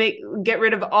literally get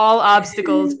rid of all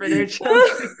obstacles for their children.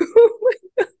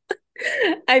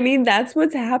 I mean, that's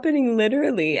what's happening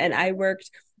literally. And I worked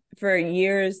for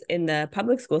years in the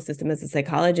public school system as a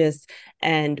psychologist,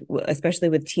 and especially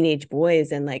with teenage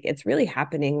boys, and like it's really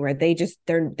happening where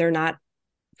they're not,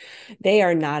 they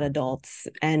are not adults,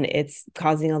 and it's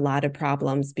causing a lot of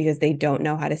problems because they don't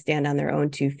know how to stand on their own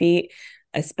 2 feet,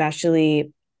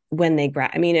 especially when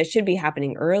I mean, it should be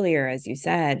happening earlier, as you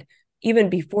said, even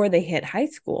before they hit high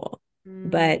school.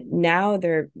 But Mm, now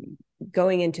they're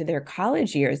going into their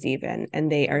college years even, and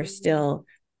they are mm, still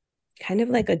kind of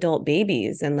like adult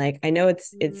babies. And like, I know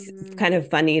it's mm, kind of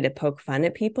funny to poke fun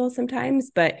at people sometimes,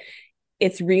 but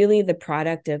it's really the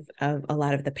product of a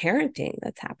lot of the parenting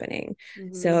that's happening.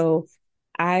 mm, So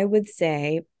I would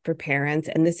say for parents,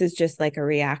 and this is just like a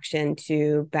reaction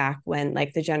to back when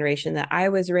like the generation that I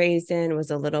was raised in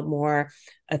was a little more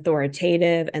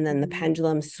authoritative, and then the mm,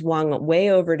 pendulum swung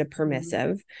way over to mm,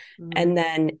 permissive. mm, And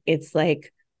then it's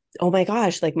like, oh my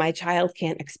gosh, like my child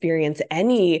can't experience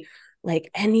any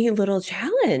little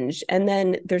challenge. And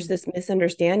then there's this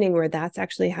misunderstanding where that's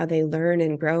actually how they learn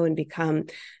and grow and become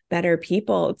better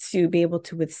people, to be able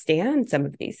to withstand some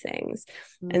of these things.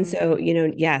 And mm, so,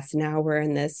 yes, now we're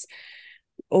in this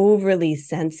overly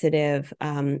sensitive,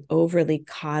 overly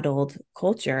coddled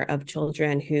culture of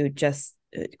children who just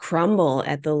crumble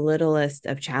at the littlest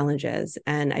of challenges.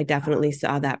 And I definitely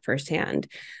saw that firsthand.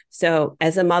 So,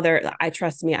 as a mother,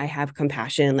 trust me, I have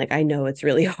compassion. Like, I know it's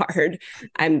really hard.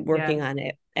 I'm yeah. working on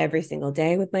it every single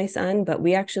day with my son. But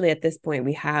we actually, at this point,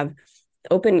 we have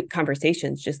open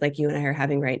conversations, just like you and I are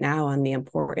having right now, on the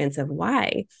importance of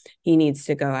why he needs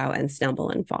to go out and stumble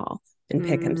and fall and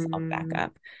pick himself back Mm,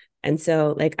 up. And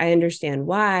so, like, I understand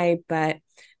why, but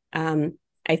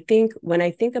I think when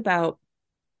I think about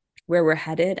where we're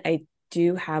headed, I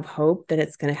do have hope that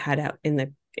it's going to head out in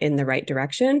the right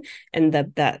direction, and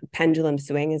that pendulum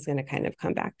swing is going to kind of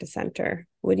come back to center.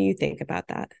 What do you think about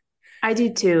that? I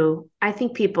do too. I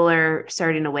think people are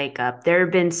starting to wake up. There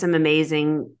have been some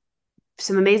amazing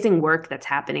work that's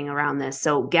happening around this.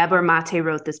 So Gabor Mate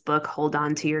wrote this book, Hold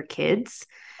On to Your Kids.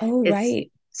 Oh, It's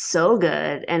right. so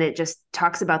good. And it just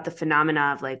talks about the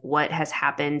phenomena of like what has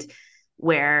happened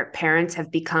where parents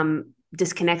have become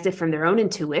disconnected from their own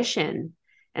intuition.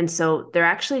 And so they're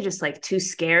actually just like too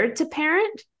scared to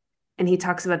parent. And he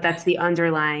talks about that's the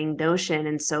underlying notion.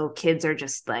 And so kids are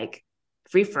just like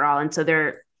free for all. And so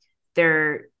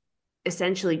they're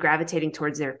essentially gravitating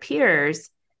towards their peers,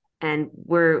 and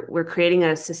we're creating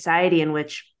a society in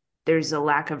which there's a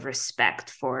lack of respect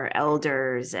for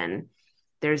elders, and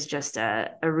there's just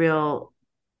a real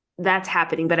that's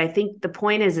happening. But I think the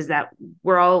point is that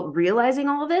we're all realizing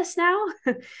all of this now.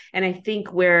 And I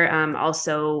think we're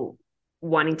also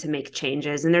wanting to make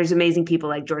changes, and there's amazing people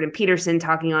like Jordan Peterson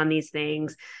talking on these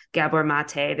things, Gabor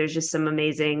Mate. There's just some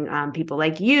amazing people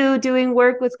like you doing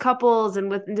work with couples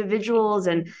and with individuals,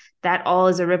 and that all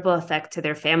is a ripple effect to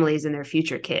their families and their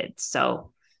future kids.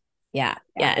 So Yeah.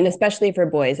 yeah. Yeah. And especially for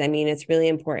boys. I mean, it's really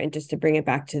important just to bring it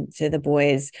back to the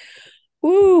boys.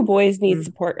 Ooh, boys need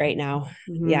support right now.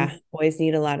 Mm-hmm. Yeah, boys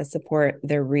need a lot of support.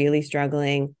 They're really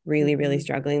struggling, really, really Mm-hmm.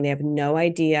 struggling. They have no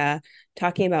idea.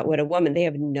 Talking about what a woman, they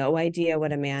have no idea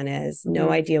what a man is, no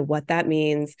Mm-hmm. idea what that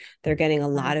means. They're getting a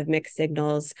lot of mixed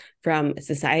signals from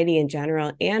society in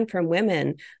general and from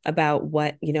women about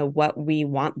what we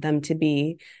want them to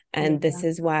be. And Yeah. this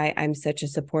is why I'm such a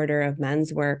supporter of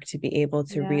men's work, to be able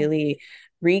to Yeah. really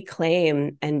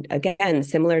reclaim. And again,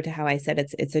 similar to how I said,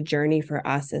 it's a journey for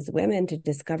us as women to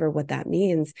discover what that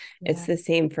means. It's Yeah. the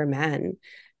same for men.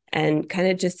 And kind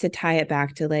of just to tie it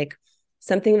back to like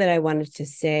something that I wanted to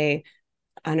say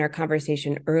on our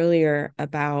conversation earlier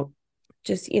about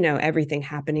just everything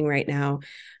happening right now.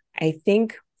 I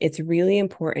think it's really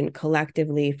important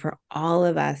collectively for all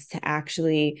of us to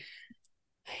actually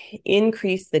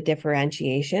increase the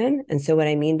differentiation. And so, what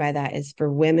I mean by that is for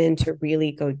women to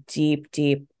really go deep,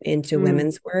 deep into Mm.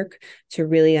 women's work, to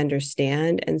really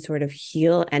understand and sort of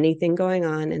heal anything going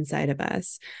on inside of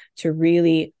us, to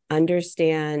really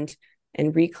understand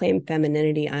and reclaim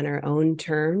femininity on our own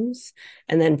terms.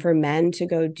 And then for men to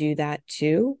go do that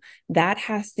too, that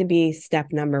has to be step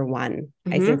number one,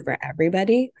 I think, Mm-hmm. for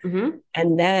everybody. Mm-hmm.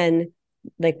 And then,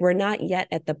 like, we're not yet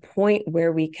at the point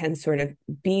where we can sort of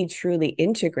be truly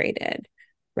integrated,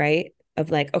 right? Of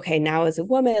like, okay, now as a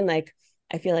woman, like,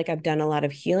 I feel like I've done a lot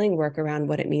of healing work around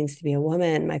what it means to be a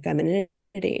woman, my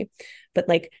femininity. But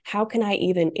like, how can I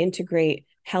even integrate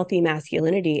healthy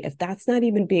masculinity if that's not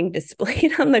even being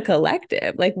displayed on the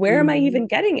collective? Like, where am I Mm-hmm. even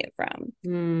getting it from?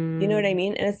 You know what I Mm.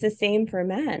 mean? And it's the same for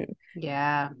men.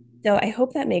 Yeah. So I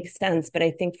hope that makes sense. But I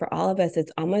think for all of us,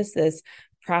 it's almost this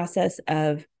process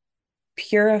of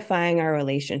purifying our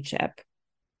relationship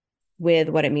with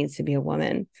what it means to be a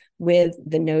woman, with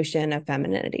the notion of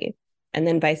femininity, and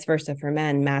then vice versa for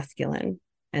men, masculine,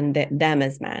 and them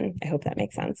as men. I hope that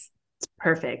makes sense.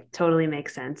 Perfect. Totally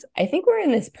makes sense. I think we're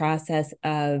in this process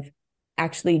of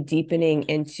actually deepening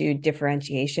into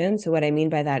differentiation. So what I mean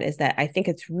by that is that I think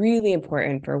it's really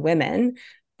important for women,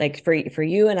 like for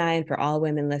you and I and for all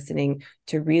women listening,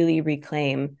 to really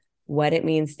reclaim what it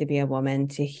means to be a woman,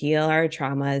 to heal our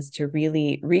traumas, to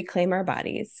really reclaim our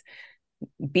bodies,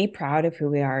 be proud of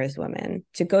who we are as women,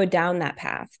 to go down that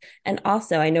path. And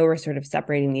also, I know we're sort of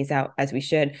separating these out as we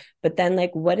should, but then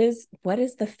like what does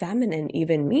the feminine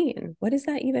even mean? What does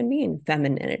that even mean?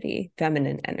 Femininity,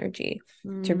 feminine energy. To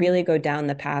Mm. really go down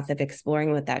the path of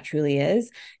exploring what that truly is,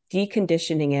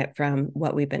 deconditioning it from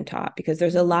what we've been taught, because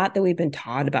there's a lot that we've been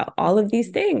taught about all of these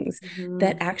things that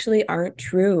Mm-hmm. actually aren't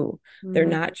true. They're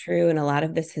Mm-hmm. not true. And a lot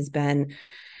of this has been,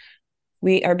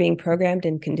 we are being programmed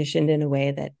and conditioned in a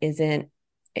way that isn't,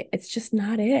 it's just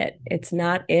not it. It's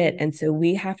not it. And so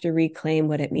we have to reclaim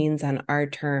what it means on our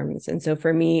terms. And so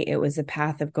for me, it was a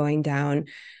path of going down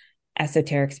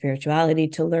esoteric spirituality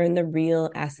to learn the real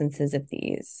essences of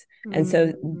these. And so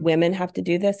Mm-hmm. women have to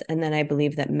do this. And then I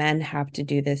believe that men have to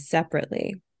do this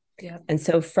separately. Yep. And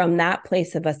so from that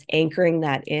place of us anchoring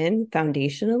that in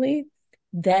foundationally,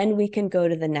 then we can go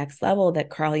to the next level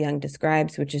that Carl Jung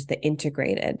describes, which is the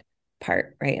integrated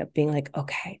part, right? Of being like,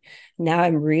 okay, now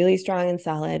I'm really strong and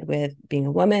solid with being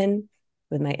a woman,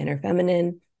 with my inner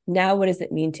feminine. Now, what does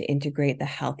it mean to integrate the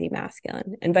healthy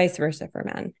masculine and vice versa for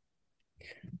men?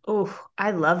 Oh,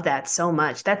 I love that so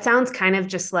much. That sounds kind of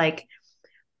just like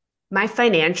my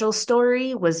financial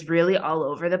story was really all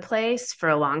over the place for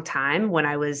a long time when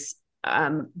I was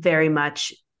very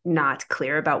much not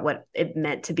clear about what it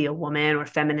meant to be a woman or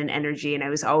feminine energy. And I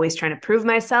was always trying to prove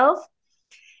myself.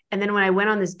 And then when I went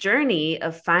on this journey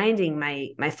of finding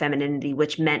my femininity,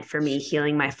 which meant for me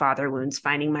healing my father wounds,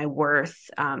 finding my worth,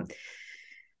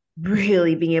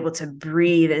 really being able to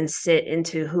breathe and sit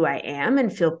into who I am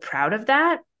and feel proud of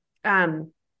that,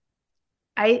 um,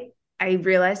 I I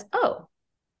realized, oh,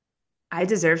 I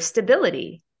deserve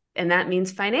stability. And that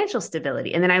means financial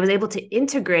stability. And then I was able to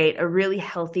integrate a really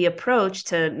healthy approach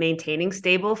to maintaining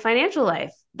stable financial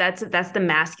life. That's the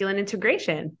masculine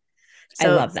integration. I So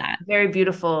love it's that. very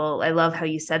beautiful. I love how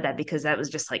you said that because that was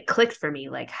just like clicked for me.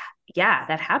 Like, yeah,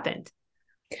 that happened.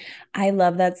 I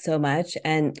love that so much.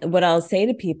 And what I'll say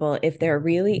to people, if they're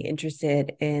really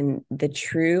interested in the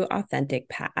true, authentic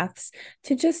paths,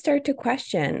 to just start to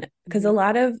question. Because a Mm-hmm.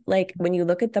 lot of like when you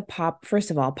look at the pop,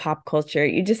 first of all, pop culture,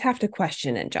 you just have to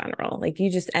question in general. Like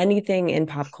you just anything in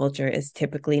pop culture is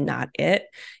typically not it.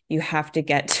 You have to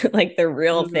get to like the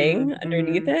real thing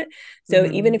underneath Mm-hmm. it. So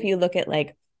even Mm-hmm. if you look at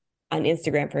like on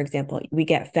Instagram, for example, we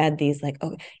get fed these like,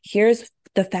 oh, here's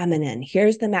the feminine,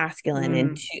 here's the masculine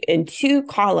in two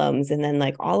columns, and then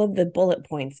like all of the bullet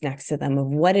points next to them of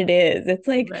what it is. It's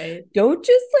like, Right. don't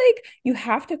just like you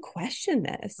have to question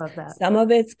this. Love that. Some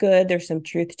of it's good, there's some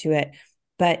truth to it,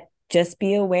 but just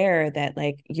be aware that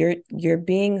like you're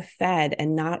being fed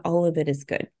and not all of it is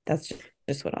good. That's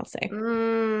just what I'll say.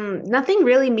 Nothing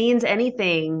really means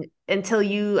anything until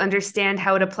you understand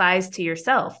how it applies to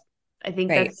yourself. I think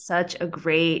Right. that's such a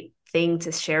great thing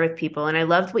to share with people. And I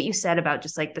loved what you said about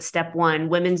just like the step one,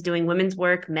 women's doing women's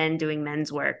work, men doing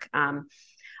men's work.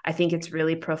 I think it's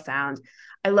really profound.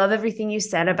 I love everything you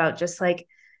said about just like,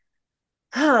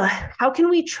 how can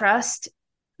we trust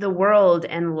the world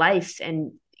and life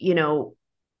and,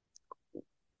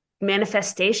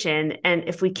 manifestation, and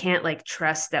if we can't like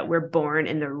trust that we're born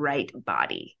in the right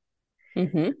body.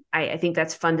 Mm-hmm. I think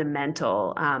that's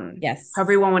fundamental. However, Yes.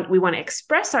 we want to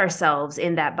express ourselves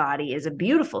in that body is a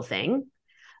beautiful thing.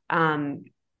 Um,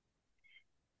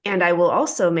 and I will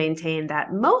also maintain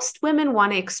that most women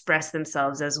want to express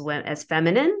themselves as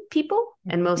feminine people,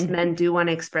 and most Mm-hmm. men do want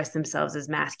to express themselves as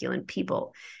masculine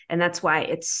people. And that's why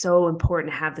it's so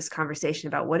important to have this conversation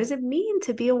about what does it mean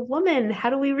to be a woman? How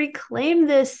do we reclaim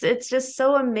this? It's just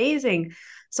so amazing.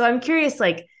 So I'm curious,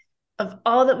 like, of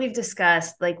all that we've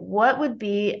discussed, like, what would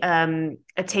be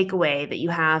a takeaway that you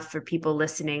have for people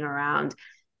listening around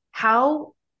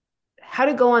how how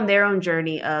to go on their own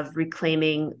journey of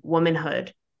reclaiming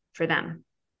womanhood for them?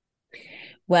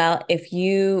 Well, if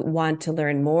you want to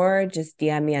learn more, just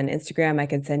DM me on Instagram. I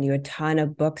can send you a ton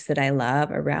of books that I love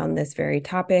around this very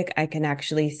topic. I can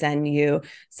actually send you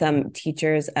some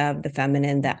teachers of the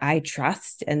feminine that I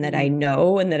trust and that I Mm,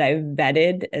 know and that I've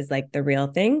vetted as like the real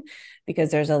thing,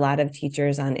 because there's a lot of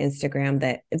teachers on Instagram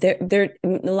that they're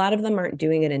a lot of them aren't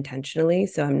doing it intentionally.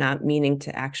 So I'm not meaning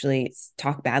to actually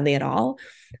talk badly at all,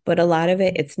 but a lot of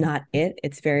it, it's not it.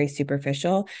 It's very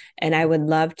superficial. And I would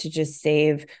love to just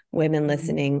save women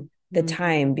listening the mm,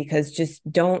 time, because just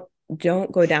don't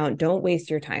go down, don't waste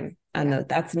your time on yeah.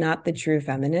 that's not the true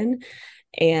feminine.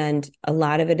 And a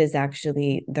lot of it is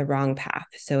actually the wrong path,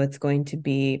 so it's going to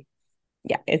be,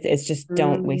 yeah, it's just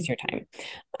don't waste Mm, your time.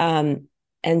 um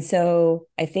and so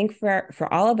I think for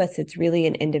all of us, it's really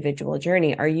an individual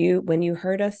journey. Are you, when you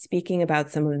heard us speaking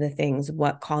about some of the things,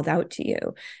 what called out to you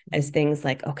as things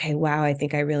like, okay, wow, I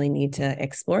think I really need to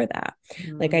explore that?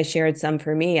 Like I mm, shared some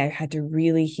for me, I had to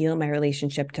really heal my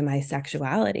relationship to my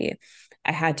sexuality.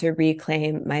 I had to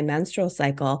reclaim my menstrual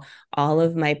cycle, all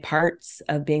of my parts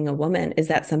of being a woman. Is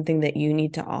that something that you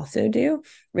need to also do?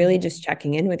 Really just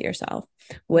checking in with yourself.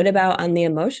 What mm, about on the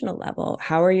emotional level?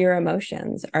 How are your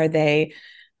emotions?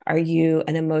 Are you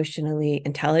an emotionally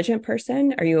intelligent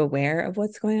person? Are you aware of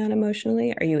what's going on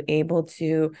emotionally? Are you able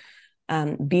to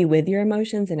be with your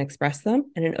emotions and express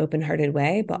them in an open-hearted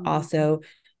way, but mm, also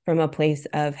from a place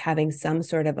of having some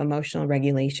sort of emotional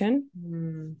regulation?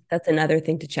 mm, That's another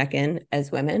thing to check in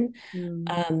as women. mm.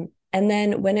 And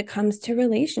then when it comes to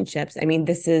relationships, I mean,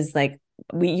 this is like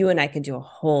you and I could do a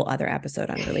whole other episode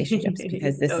on relationships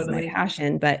because this is my Totally.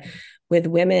 passion. But with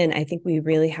women, I think we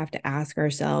really have to ask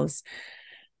ourselves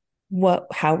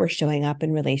how we're showing up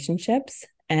in relationships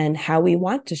and how we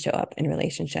want to show up in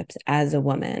relationships as a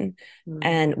woman. Mm,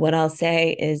 And what I'll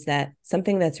say is that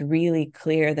something that's really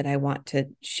clear that I want to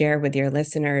share with your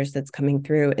listeners that's coming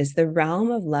through is the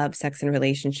realm of love, sex, and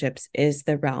relationships is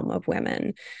the realm of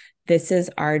women. This is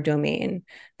our domain.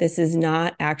 This is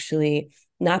not actually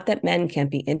Not that men can't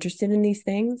be interested in these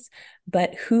things,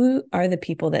 but who are the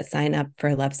people that sign up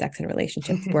for love, sex, and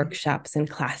relationships workshops and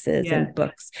classes Yeah. and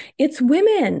books? It's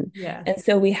women. Yeah. And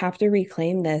so we have to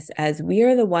reclaim this as we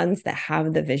are the ones that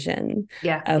have the vision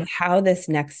Yeah. of how this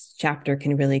next chapter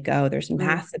can really go. There's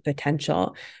massive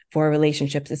potential for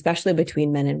relationships, especially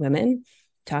between men and women.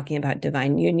 Talking about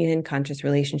divine union, conscious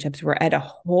relationships, we're at a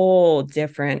whole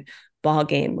different ball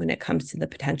game when it comes to the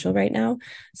potential right now.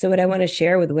 So what I want to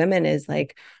share with women is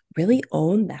like really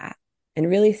own that and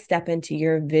really step into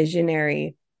your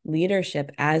visionary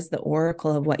leadership as the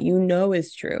oracle of what you know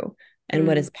is true and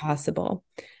what is possible.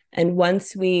 And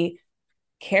once we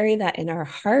carry that in our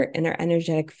heart, in our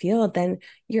energetic field, then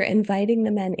you're inviting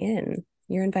the men in.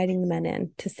 You're inviting the men in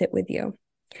to sit with you.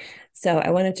 So I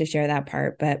wanted to share that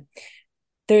part, but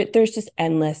there's just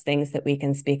endless things that we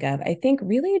can speak of. I think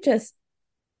really just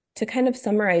to kind of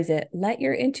summarize it, let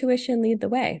your intuition lead the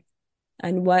way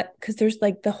on what, because there's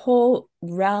like the whole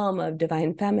realm of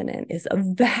divine feminine is a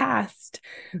vast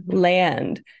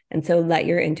land. And so let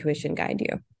your intuition guide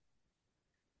you.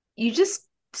 You just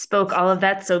spoke all of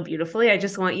that so beautifully. I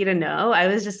just want you to know. I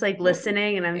was just like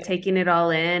listening and I'm taking it all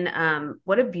in.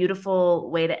 What a beautiful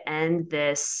way to end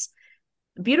this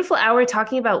beautiful hour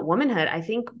talking about womanhood. I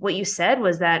think what you said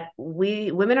was that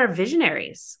we women are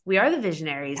visionaries. We are the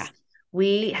visionaries. Yeah.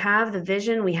 We have the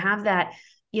vision. We have that,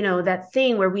 that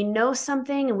thing where we know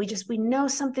something and we know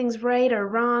something's right or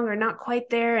wrong or not quite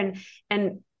there.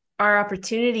 And our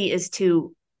opportunity is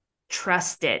to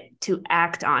trust it, to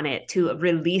act on it, to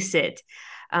release it.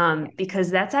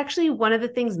 Because that's actually one of the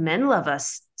things men love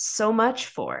us so much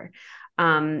for.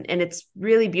 And it's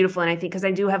really beautiful. And I think because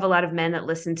I do have a lot of men that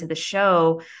listen to the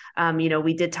show,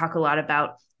 we did talk a lot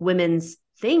about women's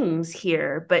things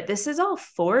here, but this is all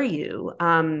for you.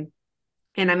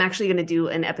 And I'm actually going to do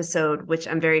an episode, which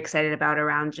I'm very excited about,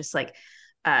 around just like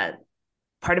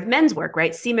part of men's work,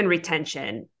 right? Semen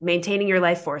retention, maintaining your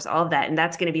life force, all of that. And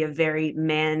that's going to be a very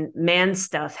man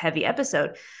stuff heavy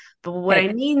episode. But what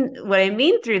I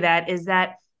mean through that is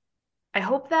that I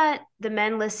hope that the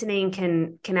men listening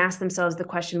can ask themselves the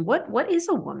question, what is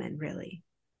a woman really?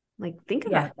 Like, think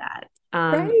about that.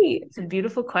 Right. It's a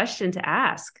beautiful question to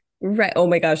ask. Right. Oh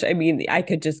my gosh. I mean, I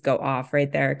could just go off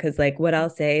right there because like what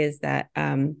I'll say is that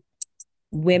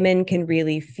women can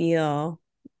really feel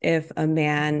if a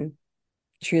man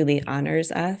truly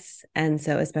honors us. And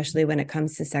so, especially when it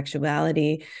comes to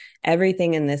sexuality,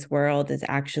 everything in this world is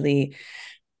actually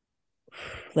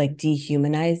like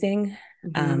dehumanizing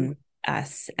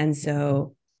us. And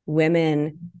so,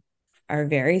 women are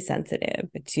very sensitive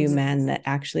to men that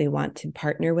actually want to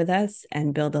partner with us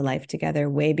and build a life together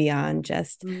way beyond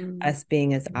just us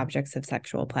being as objects of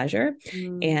sexual pleasure.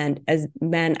 And as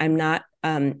men, I'm not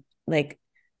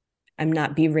I'm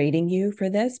not berating you for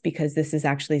this because this is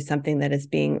actually something that is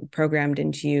being programmed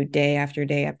into you day after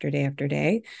day after day after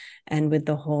day. And with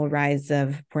the whole rise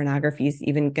of pornography is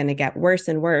even going to get worse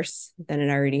and worse than it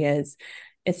already is.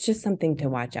 It's just something to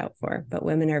watch out for. But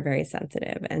women are very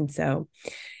sensitive. And so,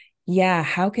 yeah,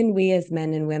 how can we as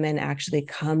men and women actually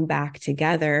come back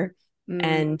together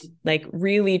and like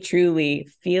really, truly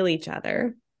feel each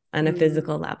other on a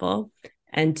physical level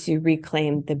and to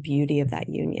reclaim the beauty of that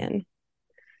union?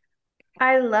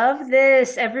 I love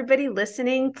this. Everybody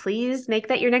listening, please make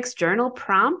that your next journal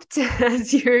prompt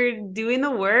as you're doing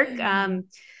the work.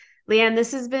 Leigh-Anne,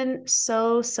 this has been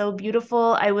so, so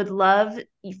beautiful. I would love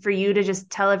for you to just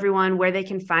tell everyone where they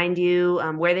can find you,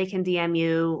 where they can DM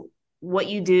you, what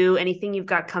you do, anything you've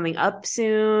got coming up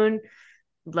soon.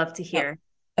 Love to hear.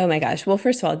 Oh my gosh. Well,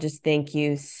 first of all, just thank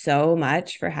you so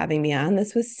much for having me on.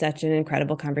 This was such an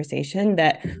incredible conversation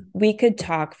that we could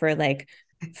talk for like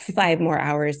 5 more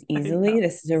hours easily.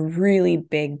 This is a really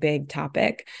big, big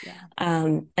topic. Yeah.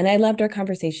 And I loved our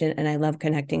conversation and I love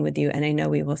connecting with you. And I know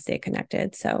we will stay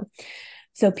connected. So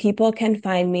people can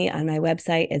find me on my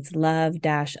website. It's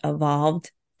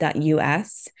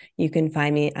love-evolved.us. You can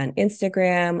find me on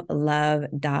Instagram,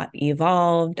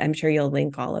 love.evolved. I'm sure you'll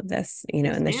link all of this,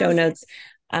 in the show notes.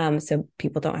 So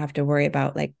people don't have to worry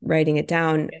about like writing it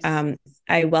down. Yes.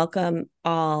 I welcome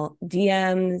all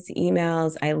DMs,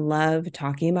 emails. I love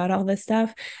talking about all this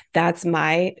stuff. That's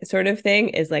my sort of thing,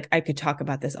 is like I could talk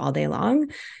about this all day long.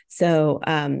 So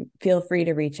feel free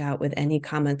to reach out with any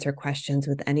comments or questions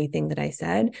with anything that I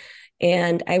said.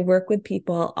 And I work with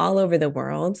people all over the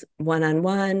world,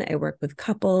 one-on-one. I work with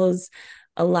couples.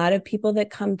 A lot of people that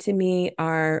come to me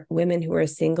are women who are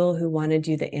single who want to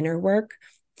do the inner work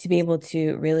to be able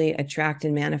to really attract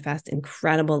and manifest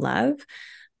incredible love.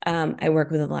 I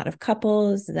work with a lot of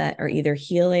couples that are either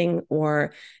healing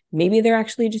or maybe they're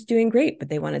actually just doing great, but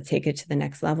they want to take it to the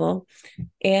next level.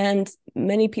 And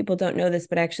many people don't know this,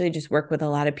 but I actually just work with a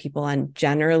lot of people on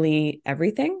generally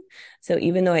everything. So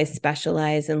even though I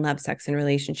specialize in love, sex, and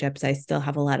relationships, I still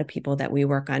have a lot of people that we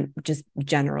work on just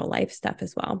general life stuff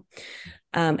as well.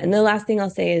 And the last thing I'll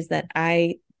say is that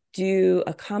I do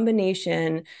a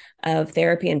combination of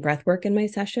therapy and breath work in my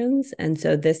sessions. And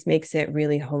so this makes it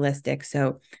really holistic.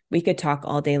 So we could talk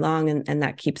all day long and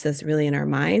that keeps us really in our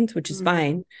minds, which is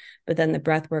fine. But then the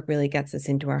breath work really gets us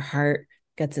into our heart,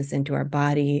 gets us into our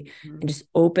body, and just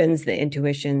opens the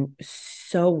intuition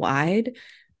so wide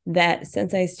that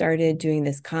since I started doing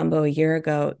this combo a year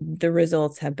ago, the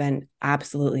results have been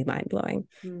absolutely mind blowing.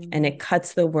 And it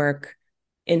cuts the work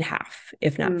in half,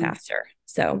 if not faster.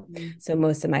 So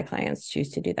most of my clients choose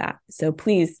to do that. So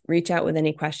please reach out with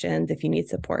any questions. If you need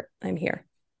support, I'm here.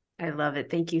 I love it.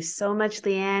 Thank you so much,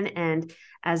 Leigh-Anne. And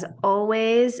as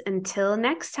always, until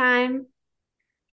next time.